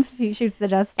how it to. ends? He shoots the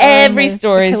Death Star. Every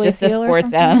story is just a sports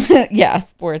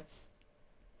sports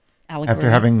allegory. After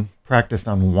having practiced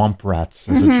on womp rats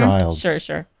as a child.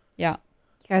 Sure. Yeah.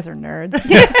 You guys are nerds.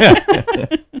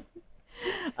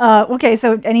 Okay,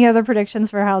 so any other predictions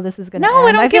for how this is going to end? No,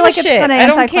 I don't feel give like a it's shit. kind of I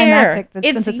don't anticlimactic care.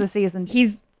 since it's a season.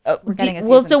 We're getting a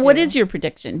well, season so what 2. is your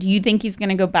prediction? Do you think he's going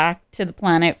to go back to the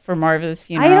planet for Marva's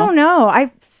funeral? I don't know.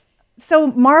 So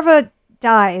Marva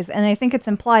dies, and I think it's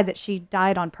implied that she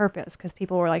died on purpose because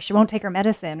people were like, she won't take her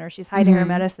medicine or she's hiding her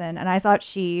medicine. And I thought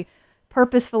she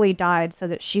purposefully died so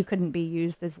that she couldn't be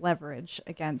used as leverage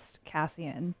against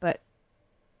Cassian. But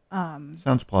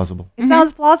Sounds plausible. it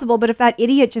sounds plausible. But if that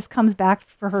idiot just comes back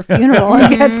for her funeral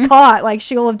and gets caught, like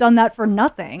she'll have done that for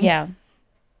nothing. Yeah.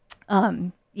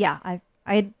 Yeah.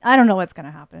 I don't know what's going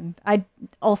to happen. I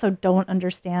also don't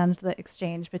understand the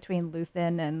exchange between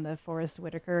Luthen and the Forrest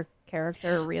Whitaker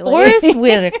character, really. Forrest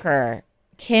Whitaker,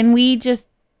 can we just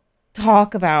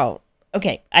talk about...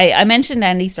 Okay, I mentioned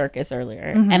Andy Serkis earlier,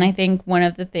 and I think one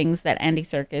of the things that Andy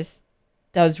Serkis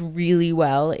does really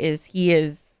well is he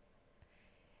is...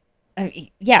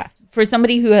 for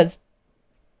somebody who has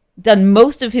done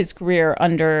most of his career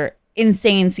under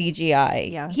insane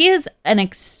CGI, he is an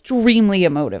extremely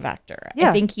emotive actor.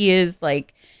 I think he is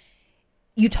like,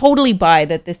 you totally buy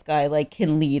that this guy like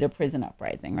can lead a prison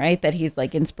uprising, right? That he's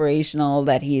like inspirational,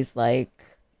 that he's like,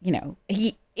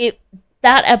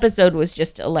 that episode was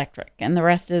just electric, and the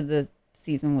rest of the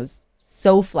season was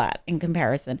so flat in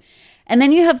comparison. And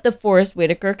then you have the Forrest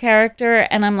Whitaker character,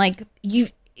 and I'm like,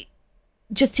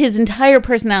 just his entire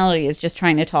personality is just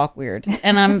trying to talk weird.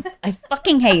 And I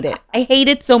fucking hate it. I hate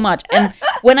it so much. And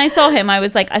when I saw him, I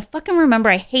was like, I fucking remember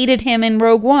I hated him in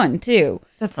Rogue One too.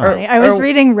 That's funny. I was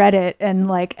reading Reddit, and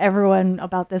like everyone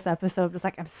about this episode was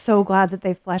like, I'm so glad that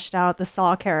they fleshed out the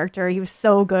Saw character. He was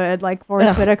so good. Like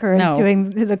Forrest Whitaker is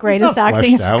doing the greatest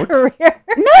acting of his career.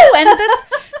 No, and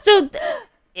that's so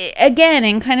again,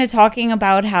 and kind of talking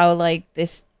about how like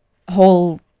this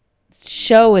whole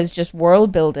show is just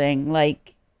world building.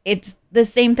 Like it's the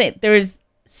same thing. There's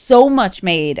so much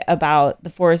made about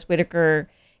the Forrest Whitaker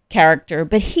character,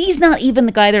 but he's not even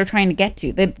the guy they're trying to get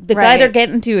to. The guy they're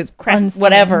getting to is Crest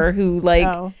whatever, who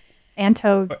like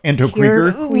Anto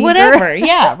Krieger, whatever.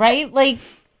 Yeah, right. Like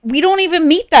we don't even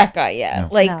meet that guy yet.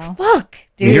 Fuck,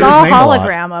 dude. We saw a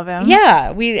hologram of him.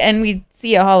 Yeah, we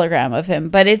see a hologram of him,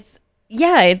 but it's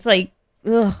like,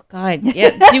 oh god,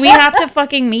 yeah. Do we have to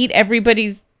fucking meet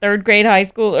everybody's third grade high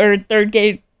school or third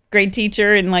grade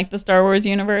teacher in like the Star Wars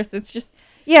universe? It's just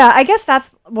I guess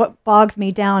that's what bogs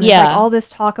me down. Is like all this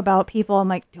talk about people. I'm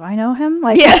like, do I know him?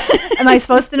 Like, am I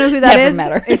supposed to know who that is?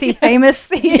 Never met her. Is he famous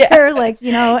here? Like,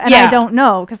 and I don't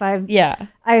know because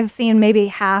I've seen maybe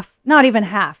half, not even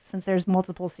half, since there's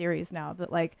multiple series now,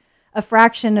 but like a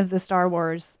fraction of the Star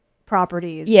Wars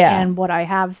properties. And what I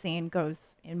have seen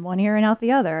goes in one ear and out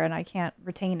the other, and I can't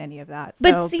retain any of that.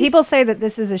 So people say that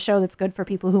this is a show that's good for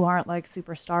people who aren't like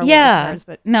super Star Wars stars,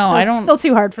 but no, I don't. Still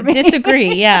too hard for me.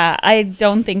 Disagree. I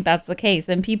don't think that's the case.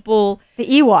 And people, the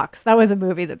Ewoks, that was a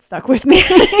movie that stuck with me.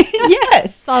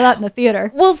 Yes, saw that in the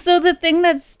theater. Well, so the thing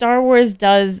that Star Wars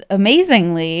does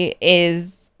amazingly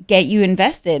is get you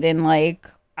invested in like,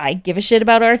 I give a shit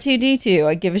about R2-D2.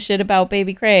 I give a shit about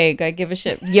Baby Craig. I give a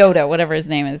shit Yoda, whatever his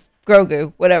name is,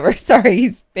 Grogu, whatever. Sorry,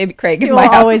 he's Baby Craig in my house. He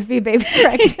will always be Baby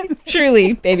Craig.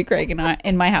 Truly, Baby Craig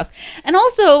in my house. And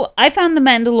also, I found The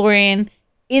Mandalorian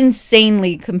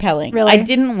insanely compelling. Really? I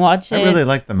didn't watch it. I really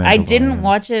like The Mandalorian. I didn't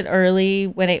watch it early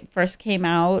when it first came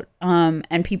out,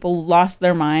 and people lost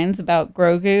their minds about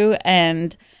Grogu.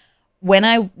 And when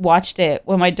I watched it,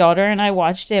 when my daughter and I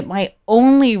watched it, my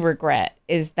only regret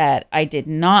is that I did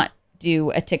not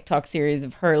do a TikTok series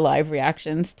of her live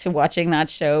reactions to watching that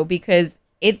show, because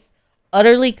it's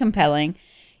utterly compelling.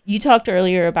 You talked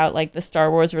earlier about like the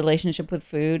Star Wars relationship with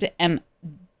food, and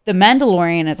The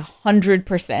Mandalorian is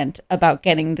 100% about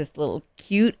getting this little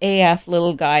cute AF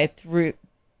little guy through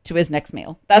to his next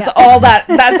meal. That's all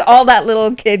that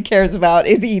little kid cares about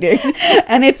is eating.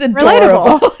 And it's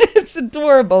adorable. Relatable. It's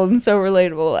adorable and so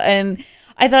relatable. And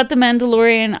I thought The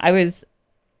Mandalorian, I was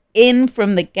in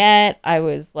from the get. I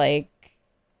was like,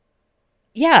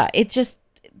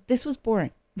 this was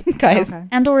boring, guys. Okay.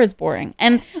 Andor is boring.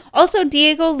 And also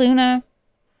Diego Luna,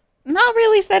 not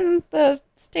really setting the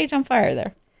stage on fire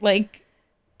there. Like,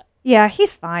 yeah,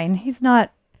 he's fine. He's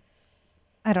not,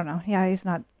 I don't know. Yeah, he's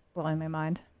not blowing my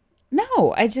mind.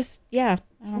 No,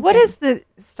 What is the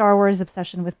Star Wars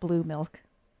obsession with blue milk?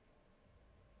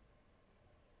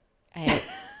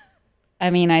 I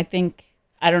mean, I think,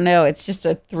 I don't know. It's just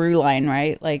a through line,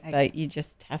 right? Like that you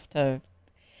just have to.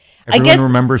 Everyone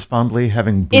remembers fondly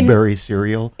having blueberry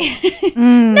cereal.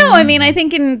 No, I mean, I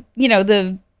think in,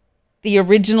 the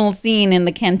original scene in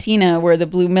the cantina where the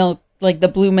blue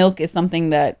milk is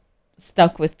something that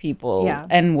stuck with people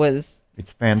and was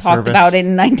it's fan talked service. about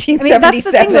in 1977. I mean, that's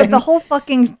the thing. Like, the whole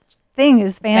fucking thing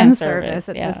is fan service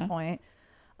at this point.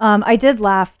 I did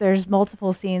laugh. There's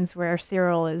multiple scenes where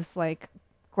Cyril is like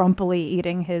grumpily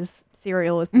eating his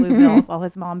cereal with blue milk while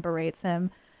his mom berates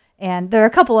him. And there are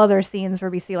a couple other scenes where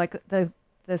we see like the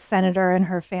senator and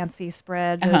her fancy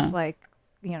spread of like,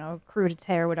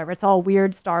 crudité or whatever. It's all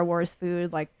weird Star Wars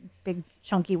food, like big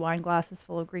chunky wine glasses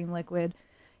full of green liquid.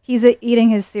 He's eating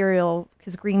his cereal,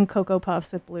 his green Cocoa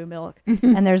Puffs with blue milk,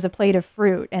 and there's a plate of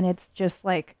fruit, and it's just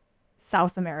like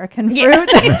South American fruit.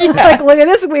 Like, look at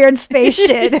this weird space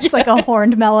shit. It's like a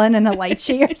horned melon and a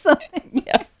lychee or something.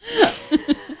 Yeah.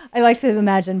 I like to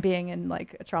imagine being in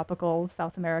like a tropical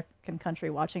South American country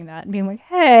watching that and being like,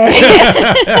 hey,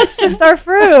 that's just our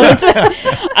fruit.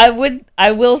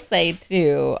 I will say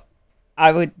too,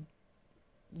 I would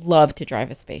love to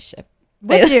drive a spaceship.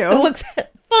 Would you? It looks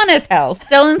fun as hell.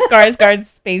 Stellan Skarsgård's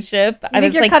spaceship. I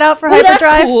was like, cut out for hyperdrive?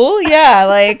 That's cool. Yeah,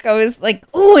 like I was like,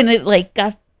 oh, and it like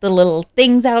got the little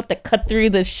things out that cut through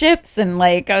the ships, and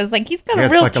like I was like, he's got a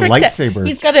real like lightsaber.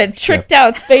 He's got a tricked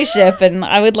out spaceship, and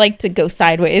I would like to go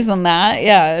sideways on that.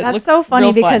 Yeah, that's so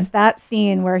funny because that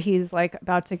scene where he's like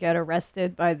about to get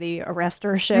arrested by the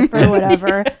arrestor ship or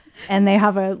whatever, and they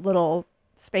have a little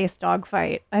space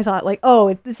dogfight. I thought like,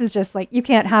 oh, this is just like you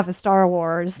can't have a Star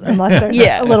Wars unless there's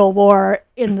a little war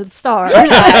in the stars.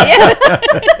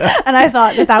 And I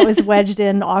thought that was wedged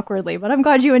in awkwardly, but I'm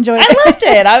glad you enjoyed it. I loved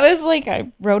it. I was like,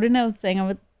 I wrote a note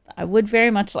saying I would very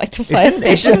much like to fly a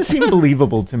spaceship. It didn't seem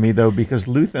believable to me though, because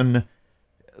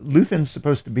Luthen's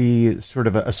supposed to be sort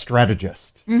of a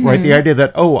strategist, right? The idea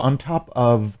that on top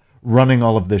of running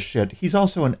all of this shit, he's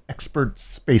also an expert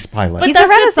space pilot. But he's that's a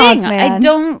Renaissance man. I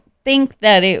don't think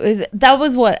that that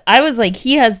was what I was like.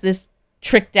 He has this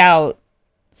tricked out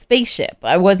spaceship.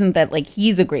 I wasn't that like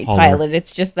he's a great pilot.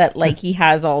 It's just that like he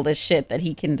has all this shit that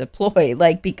he can deploy,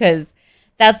 like, because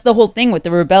that's the whole thing with the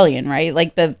rebellion, right?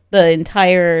 Like the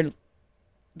entire,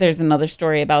 there's another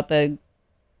story about the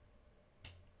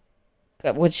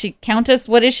Countess,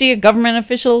 what is she, a government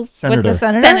official? Senator. The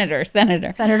senator?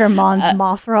 Senator Mons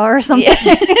Mothra or something.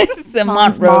 Yeah.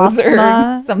 Montrose or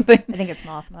something. I think it's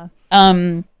Mothma.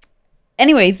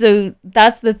 Anyway, so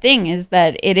that's the thing, is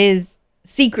that it is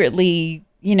secretly,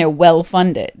 well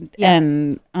funded. Yeah.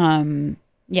 And I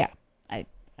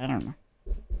don't know.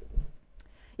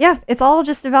 Yeah, it's all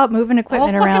just about moving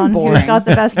equipment fucking around. boring. Who's got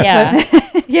the best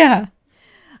equipment. Yeah.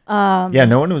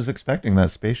 No one was expecting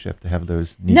that spaceship to have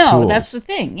those neat tools. No, that's the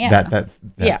thing. Yeah.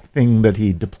 That thing that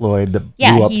he deployed that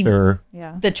blew up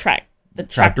the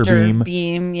tractor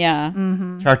beam. Yeah.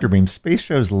 Mm-hmm. Tractor beam. Space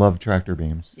shows love tractor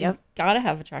beams. Yep. Gotta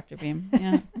have a tractor beam.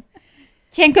 Yeah.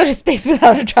 Can't go to space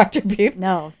without a tractor beam.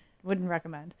 No, wouldn't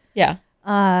recommend. Yeah.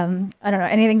 I don't know.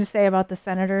 Anything to say about the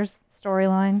senator's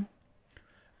storyline?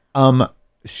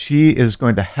 She is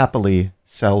going to happily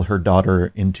sell her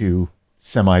daughter into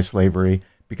semi-slavery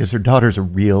because her daughter's a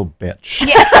real bitch.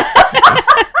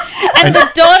 And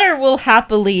the daughter will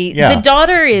happily... Yeah. The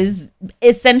daughter is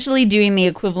essentially doing the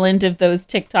equivalent of those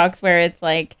TikToks where it's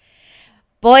like,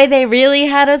 boy, they really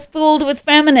had us fooled with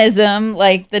feminism.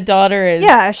 Like, the daughter is...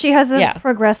 Yeah, she has a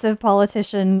progressive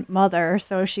politician mother,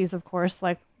 so she's, of course,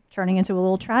 like, turning into a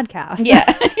little tradcast.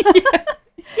 Yeah.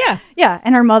 Yeah,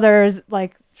 and her mother is,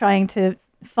 like, trying to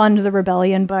fund the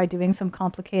rebellion by doing some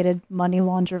complicated money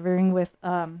laundering with,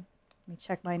 let me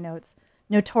check my notes,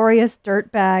 notorious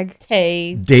dirtbag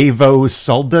Davo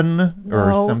Suldan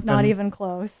or something? Not even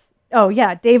close. Oh,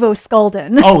 yeah, Davo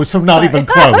Skulden. Oh, so not even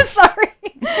close. Sorry.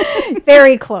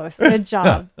 Very close. Good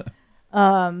job.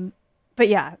 But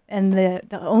yeah, and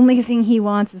the only thing he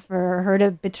wants is for her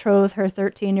to betroth her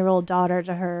 13-year-old daughter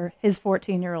to his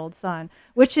 14-year-old son,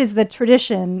 which is the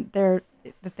tradition that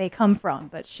they come from.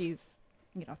 But she's,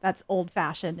 that's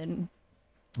old-fashioned and.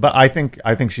 But I think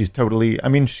she's totally. I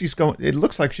mean, she's going. It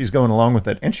looks like she's going along with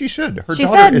it, and she should. Her she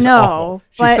daughter said is no. awful.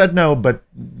 She said no, but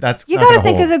that's you got to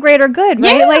think of the greater good,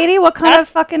 right, lady? What kind of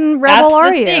fucking rebel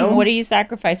are you? Thing. What are you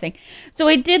sacrificing? So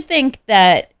I did think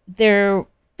that there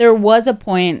was a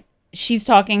point. She's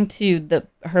talking to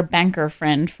her banker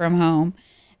friend from home,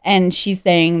 and she's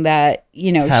saying that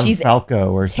Tav she's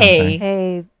Falco or something.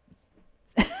 Hey.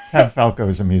 Tav Falco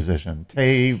is a musician.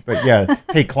 Tay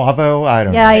Clavo. I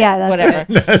don't know. Yeah, that's whatever.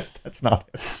 That's not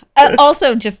it.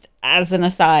 Also, just as an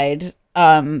aside,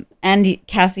 Andy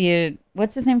Cassian,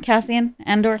 what's his name? Cassian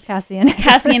Andor. Cassian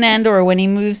Andor, when he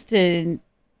moves to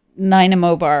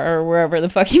Nynamobar or wherever the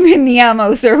fuck he made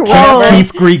Niamos or whatever.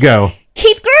 Keith Grigo.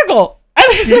 Keith Gurgle. I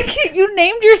was like, you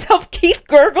named yourself Keith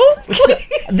Gurgle?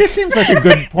 This seems like a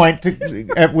good point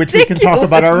at which we can talk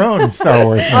about our own Star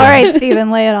Wars names. All right, Steven,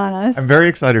 lay it on us. I'm very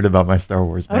excited about my Star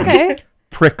Wars name. Okay.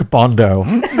 Prick Bondo.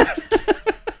 Okay,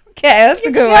 that's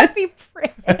a good one. Be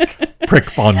prick.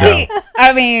 Prick Bondo.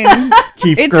 I mean,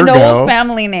 Keith it's Gurgo. an old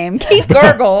family name. Keith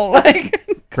Gurgle. Like,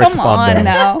 Prick come Bondo. on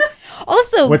now.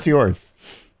 Also, What's yours?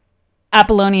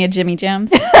 Apollonia Jimmy Jams.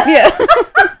 Yeah.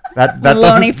 That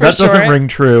Maloney for doesn't short. ring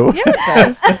true. Yeah,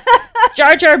 it does.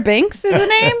 Jar Jar Binks is a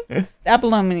name.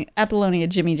 Apollonia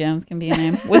Jimmy Jams can be a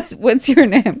name. What's your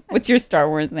name? What's your Star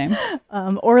Wars name?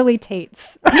 Orly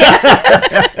Tates.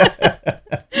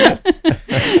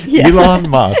 Elon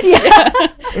Musk.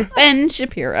 Ben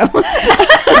Shapiro.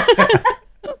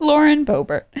 Lauren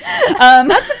Boebert.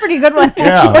 That's a pretty good one.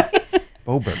 Yeah.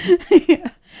 Bobert.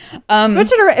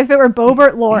 Switch it around. If it were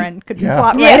Bobert Lauren, could you Yeah.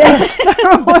 slot right into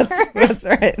Star Wars? That's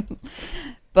right.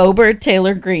 Boebert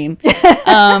Taylor Green.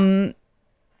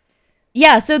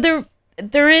 Yeah, so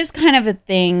there is kind of a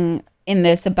thing in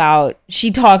this about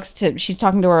she's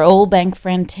talking to her old bank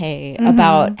friend Tay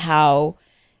about how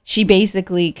she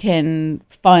basically can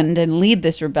fund and lead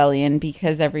this rebellion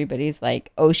because everybody's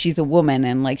like, oh, she's a woman,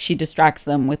 and like she distracts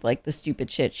them with like the stupid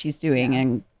shit she's doing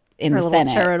and in Her the little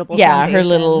Senate. charitable her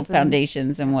little foundations and-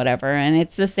 foundations and whatever. And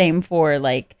it's the same for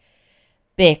like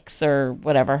Bix or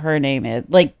whatever her name is.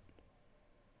 Like,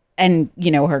 and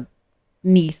you know, her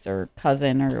niece or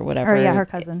cousin or whatever. her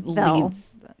cousin, Vel.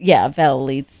 Vel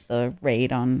leads the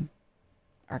raid on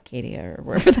Arcadia or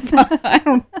wherever the fuck. I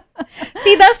don't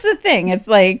see. That's the thing. It's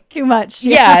like Too much.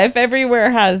 yeah. If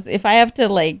I have to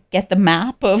like get the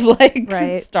map of like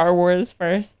Right. Star Wars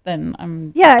first, then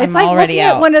I'm Yeah, it's I'm like already looking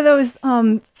out. at one of those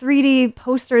 3D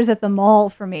posters at the mall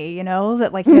for me, you know,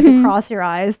 that like you have to cross your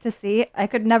eyes to see. I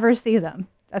could never see them.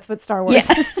 That's what Star Wars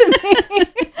is to me.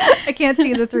 I can't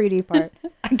see the 3D part.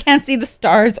 I can't see the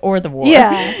stars or the war.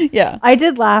 Yeah. Yeah. I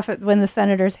did laugh at when the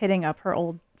senator's hitting up her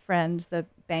old friend, the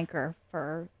banker,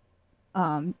 for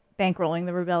bankrolling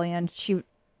the rebellion. She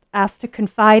asked to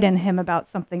confide in him about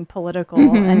something political,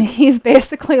 and he's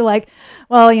basically like,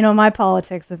 well, you know, my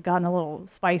politics have gotten a little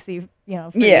spicy, you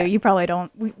know, for Yeah. you. You probably don't,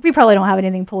 we probably don't have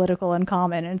anything political in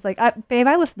common. And it's like, babe,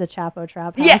 I listen to Chapo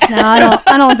Trap House Yeah. now.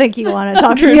 I don't think you want to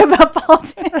talk to me about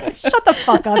politics. Shut the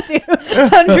fuck up, dude.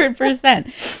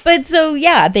 100%. But so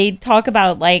yeah, they talk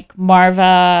about like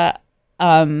Marva,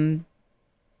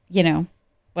 you know,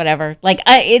 whatever. Like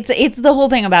it's the whole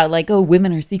thing about like, oh,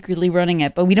 women are secretly running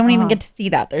it, but we don't even get to see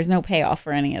that. There's no payoff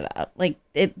for any of that. Like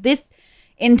this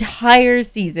entire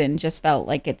season just felt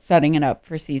like it's setting it up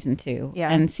for season 2. Yeah.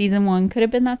 And season 1 could have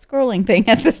been that scrolling thing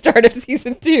at the start of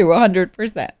season 2,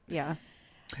 100%. Yeah.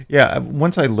 Yeah,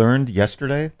 once I learned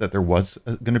yesterday that there was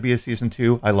going to be a season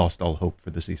 2, I lost all hope for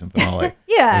the season finale.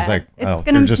 Yeah. I was like, it's oh, going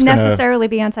they're to just gonna- necessarily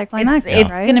be anticlimactic, It's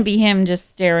right? going to be him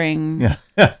just staring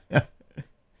Yeah,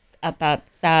 at that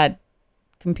sad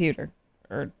computer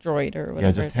or droid or whatever.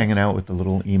 yeah, just hanging out with the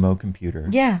little emo computer.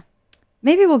 Yeah.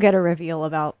 Maybe we'll get a reveal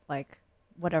about like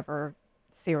whatever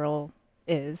Cyril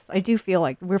is. I do feel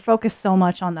like we're focused so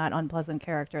much on that unpleasant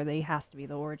character that he has to be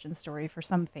the origin story for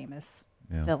some famous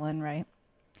Yeah. villain, right?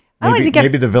 I wanted Maybe, to get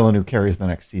maybe the villain who carries the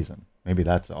next season. Maybe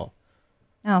that's all.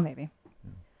 oh maybe.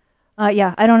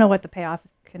 Yeah, I don't know what the payoff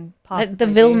can possibly The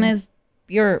villain be. is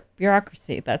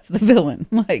bureaucracy. That's the villain.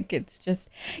 Like it's just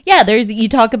you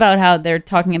talk about how they're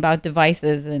talking about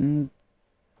devices and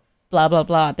blah blah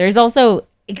blah. There's also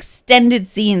extended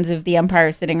scenes of the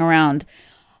Empire sitting around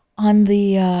on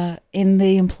the in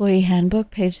the employee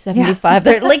handbook, page 75.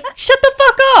 They're like, shut the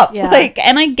fuck up. Yeah. Like,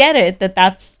 and I get it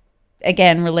that's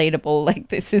again relatable. Like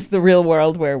this is the real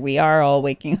world where we are all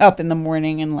waking up in the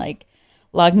morning and like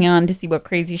logging on to see what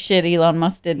crazy shit Elon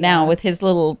Musk did now with his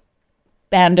little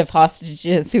band of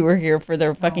hostages who are here for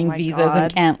their fucking my visas God,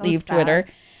 and can't so leave sad. Twitter.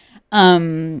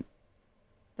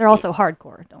 They're also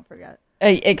hardcore, don't forget.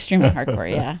 Extremely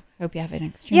hardcore, yeah. Hope you have an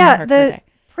extremely Yeah, hardcore the day.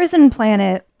 prison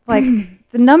planet, like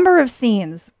the number of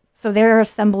scenes. So they're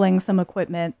assembling some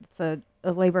equipment. It's a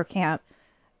labor camp.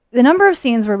 The number of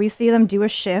scenes where we see them do a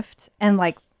shift and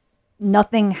like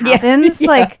nothing happens. yeah.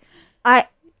 Like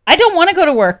I don't want to go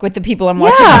to work with the people I'm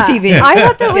watching yeah, on TV. I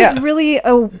thought that was Yeah. really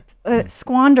a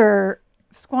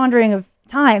squandering of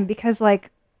time because like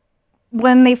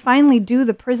when they finally do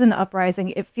the prison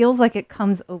uprising, it feels like it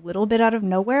comes a little bit out of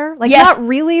nowhere. Like not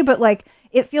really, but like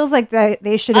it feels like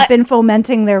they should have been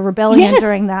fomenting their rebellion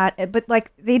during that. But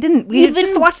like they didn't. We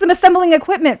just watched them assembling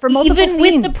equipment for multiple Even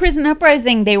scenes. with the prison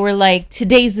uprising, they were like,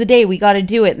 today's the day, we got to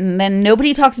do it. And then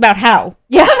nobody talks about how.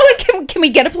 Yeah. Like, can we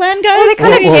get a plan, guys? Well, they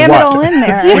kind of Or jam it what? all in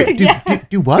there. Wait,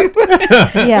 do what?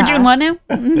 Yeah. We're doing what now?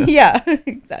 Yeah,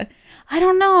 exactly. I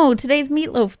don't know. Today's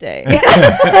meatloaf day.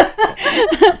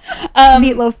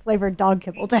 Meatloaf flavored dog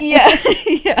kibble day.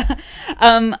 Yeah.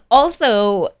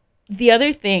 Also, the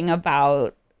other thing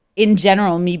about, in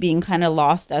general, me being kind of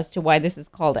lost as to why this is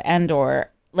called Andor,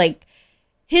 like,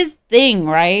 his thing,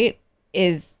 right,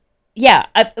 is,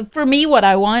 for me, what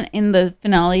I want in the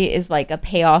finale is, like, a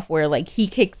payoff where, like, he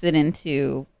kicks it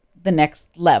into the next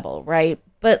level, right?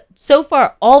 But so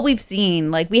far, all we've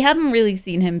seen, like, we haven't really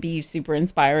seen him be super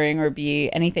inspiring or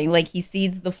be anything. Like, he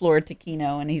cedes the floor to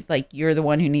Kino, and he's like, you're the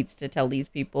one who needs to tell these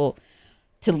people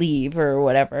to leave or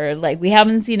whatever. Like, we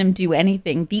haven't seen him do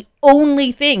anything. The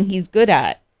only thing he's good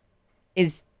at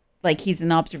is, like, he's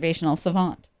an observational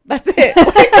savant. That's it.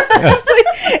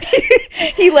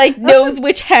 He like knows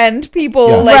which hand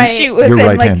people shoot with. You're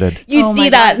and right-handed. like you see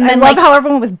that, and I then love how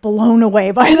everyone was blown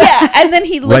away by that. and then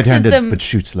he looks at Right-handed, them. but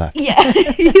shoots left. Yeah,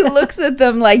 he looks at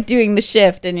them like doing the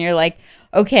shift, and you're like,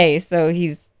 okay, so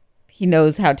he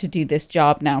knows how to do this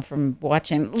job now from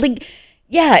watching. Like,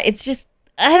 yeah, it's just,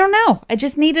 I don't know. I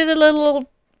just needed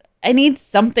I need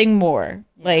something more.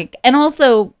 Like, and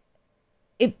also,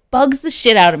 it bugs the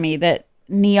shit out of me that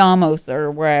Niamos or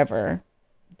wherever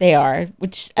they are,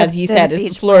 which, as you said, is the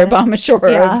Floribama shore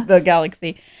of the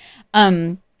galaxy.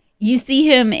 You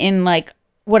see him in, like,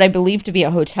 what I believe to be a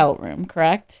hotel room,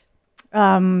 correct?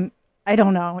 I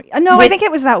don't know. No, I think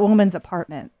it was that woman's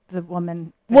apartment. The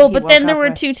woman. Well, but then there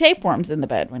were 2 tapeworms in the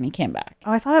bed when he came back.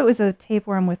 Oh, I thought it was a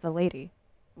tapeworm with the lady.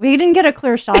 We didn't get a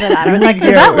clear shot of that. I was like, is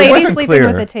that lady sleeping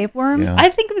with a tapeworm? Yeah. I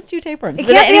think it was 2 tapeworms. It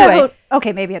But can't anyway,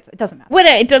 okay, maybe it doesn't matter.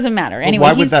 it doesn't matter. Anyway,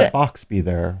 Why would that box be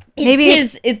there?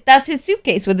 That's his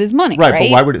suitcase with his money, right? But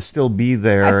why would it still be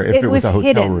there if it was a hotel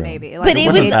hidden, room? maybe. But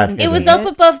it was up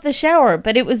above the shower,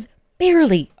 but it was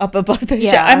barely up above the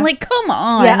shower. I'm like, come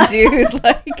on, dude.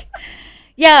 Like,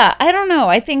 I don't know.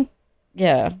 I think,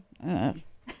 I don't know.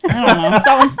 It's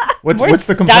all What's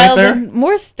the complaint there?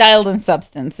 More style than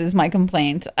substance is my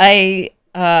complaint. I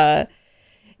don't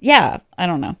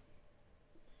know.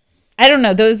 I don't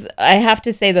know. Those, I have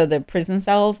to say, though, the prison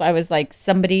cells, I was like,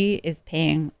 somebody is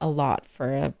paying a lot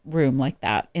for a room like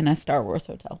that in a Star Wars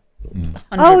hotel.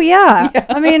 Oh, yeah.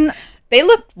 I mean, they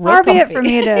look real far be it comfy. for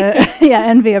me to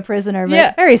envy a prisoner,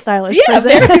 but very stylish prison.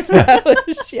 Very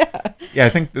stylish, Yeah, I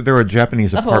think that there were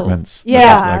Japanese apartments.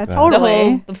 Yeah, like that.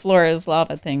 totally. The floor is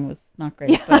lava thing was not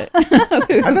great, but I thought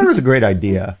it was a great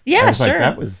idea. Yeah, I was sure. Like,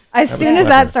 that was As soon as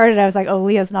that started, I was like, oh,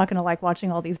 Leah's not going to like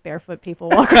watching all these barefoot people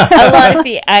walk around. a lot of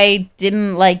feet. I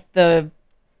didn't like the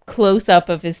close up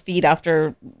of his feet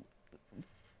after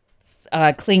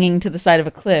clinging to the side of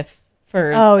a cliff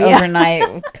for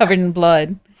overnight, covered in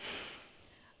blood.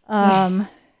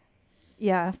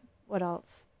 Yeah. What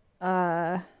else?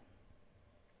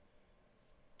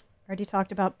 Already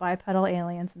talked about bipedal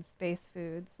aliens and space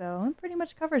food, so it pretty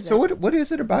much covers it. So what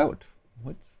is it about?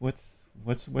 What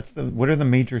are the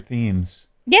major themes?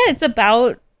 Yeah, it's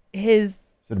about his. Is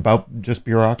it about just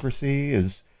bureaucracy?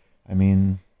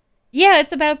 Yeah,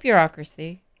 it's about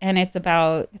bureaucracy, and it's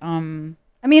about.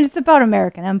 It's about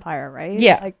American Empire, right?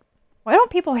 Yeah. Like, why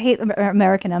don't people hate the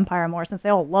American Empire more since they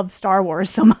all love Star Wars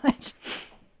so much?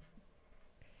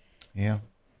 Yeah.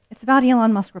 It's about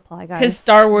Elon Musk reply, guys. Because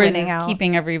Star Wars winning is out.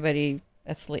 keeping everybody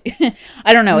asleep.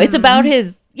 I don't know. It's about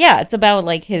his. Yeah, it's about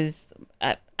like his.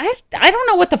 I don't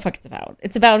know what the fuck it's about.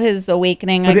 It's about his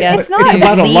awakening, I guess. It's not. It's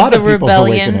about a Lead lot the of people's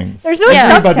rebellion. awakenings. There's no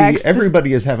everybody, subtext.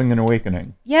 everybody is having an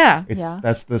awakening. Yeah.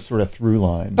 That's the sort of through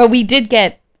line. But we did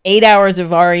get 8 hours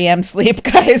of REM sleep,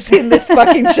 guys, in this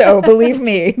fucking show. Believe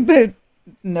me.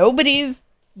 Nobody's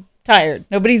tired.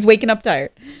 Nobody's waking up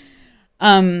tired.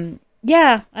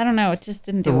 Yeah, I don't know. It just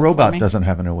didn't do the it for robot me. doesn't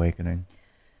have an awakening.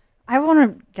 I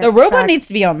want to get The robot back. needs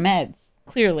to be on meds,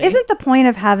 clearly. Isn't the point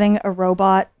of having a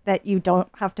robot that you don't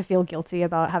have to feel guilty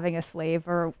about having a slave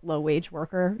or low-wage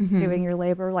worker doing your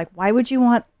labor? Like, why would you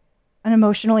want an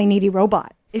emotionally needy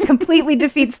robot? It completely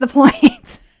defeats the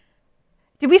point.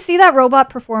 Did we see that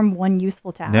robot perform one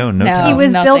useful task? No No. task. He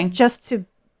was nothing. built just to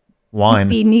Wine.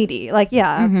 be needy. Like,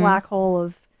 a black hole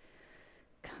of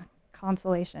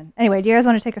consolation. Anyway, do you guys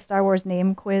want to take a Star Wars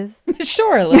name quiz?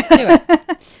 Sure, let's do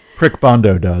it. Prick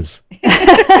Bondo does.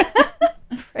 I'm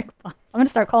going to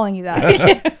start calling you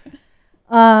that.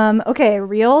 Okay,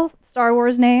 real Star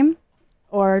Wars name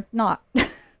or not?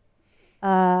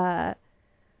 Gar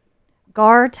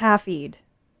Taffeed.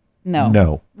 No.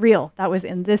 No. Real. That was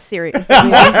in this series that we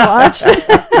just watched.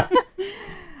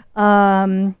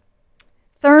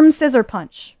 Therm Scissor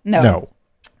Punch. No.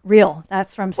 Real.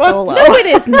 That's from What? Solo. No, it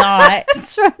is not.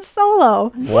 It's from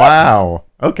Solo. Wow.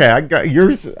 Okay, I got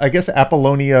yours. I guess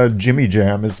Apollonia Jimmy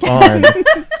Jam is fine.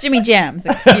 Jimmy Jams,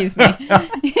 excuse me.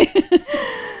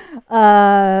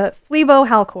 Flebo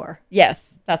Halcor. Yes,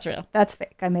 that's real. That's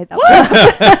fake. I made that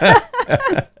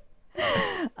one.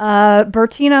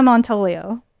 Bertina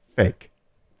Montolio. Fake.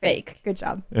 Fake. Good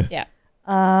job. Yeah.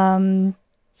 So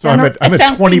I'm at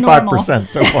 25%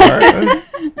 so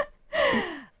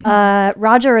far.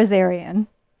 Roger Azarian.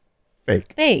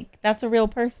 Fake. Fake. That's a real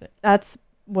person.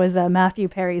 Was Matthew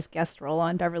Perry's guest role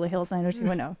on Beverly Hills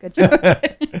 90210. Good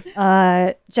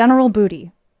job. General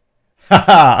Booty.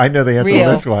 I know the answer Real.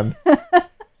 to this one.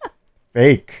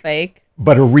 Fake. Fake.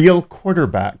 But a real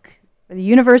quarterback. For the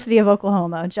University of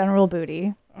Oklahoma, General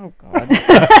Booty. Oh, God.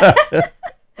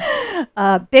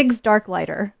 Biggs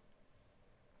Darklighter.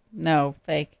 No,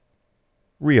 fake.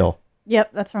 Real.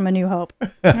 Yep, that's from A New Hope.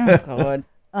 Oh, God.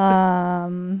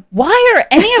 Um, Why are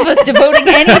any of us devoting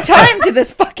any time to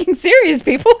this fucking series,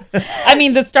 people? I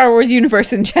mean, the Star Wars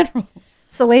universe in general.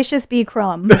 Salacious B.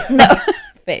 Crumb. No,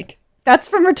 fake. That's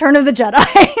from Return of the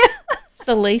Jedi.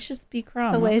 Salacious B.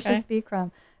 Crumb. Salacious Okay. B.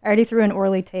 Crumb. I already threw in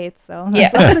Orly Tate, so Yeah.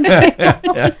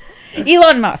 that's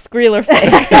Elon Musk, real or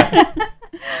fake?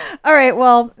 all right.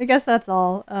 Well, I guess that's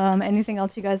all. Anything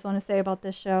else you guys want to say about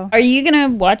this show? Are you going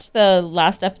to watch the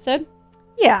last episode?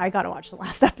 Yeah, I gotta watch the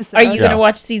last episode. Are you going to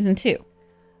watch season 2?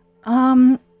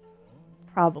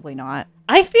 Probably not.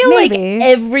 I feel Maybe. like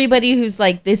everybody who's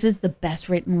like, this is the best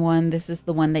written one, this is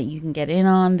the one that you can get in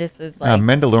on, this is like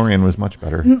Mandalorian was much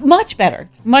better. much better.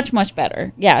 Much, much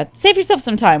better. Yeah, save yourself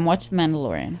some time. Watch The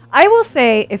Mandalorian. I will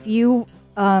say, if you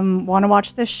want to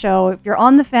watch this show, if you're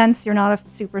on the fence, you're not a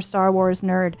super Star Wars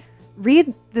nerd,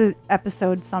 read the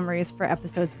episode summaries for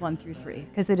episodes 1 through 3,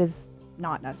 because it is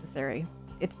not necessary.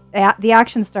 It's the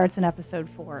action starts in episode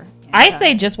 4. I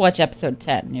say just watch episode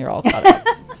 10. You're all caught up.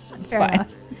 It's Fair fine.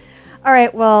 enough. All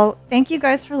right. Well, thank you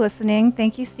guys for listening.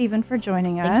 Thank you, Stephen, for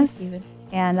joining Thank you, us. Steven.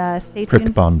 And stay Prick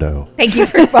tuned. Bondo. Thank you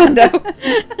for Bondo.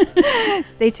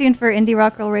 Stay tuned for Indie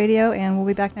Rock Roll Radio, and we'll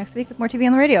be back next week with more TV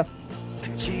on the radio.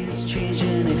 Change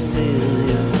any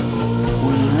failure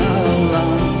when all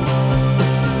alone.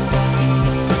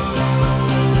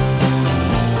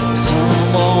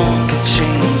 Someone could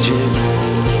change it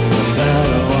without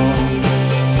a home.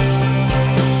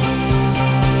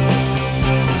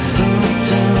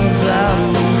 Sometimes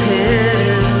I'm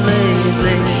headed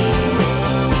lately.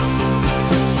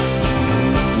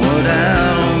 What I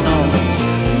don't know,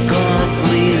 I'm gonna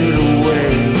bleed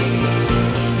away.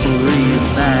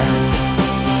 Reunite.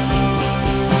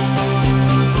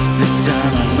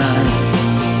 Dynamite,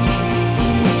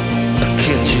 I'll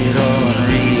catch it all and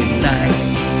reignite.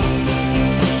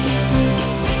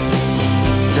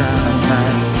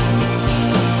 Dynamite,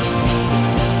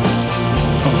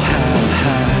 oh how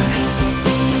high.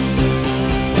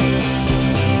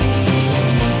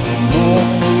 Won't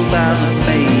move out and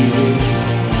maybe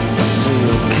I say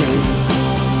okay.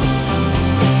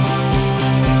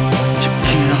 But you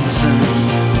can't sing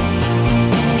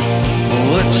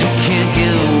what you can't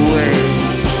give away.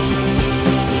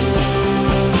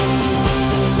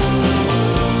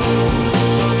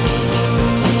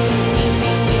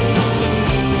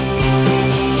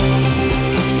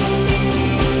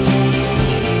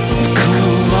 I've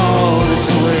come all this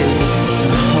way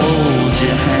to hold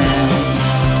your hand.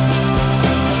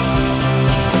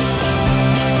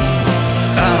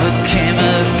 I became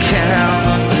a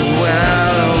coward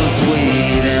while I was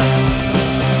waiting.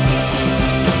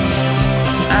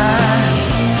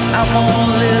 I won't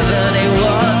live any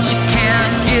what you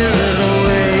can't give it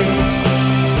away.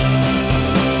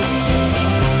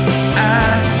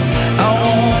 I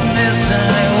won't miss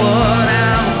any what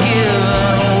I'm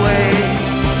giving away.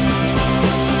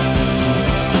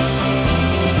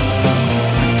 I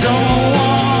don't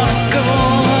wanna go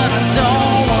and I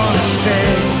don't wanna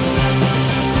stay.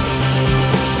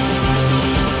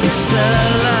 You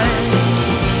satellite,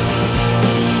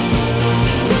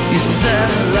 you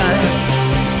satellite.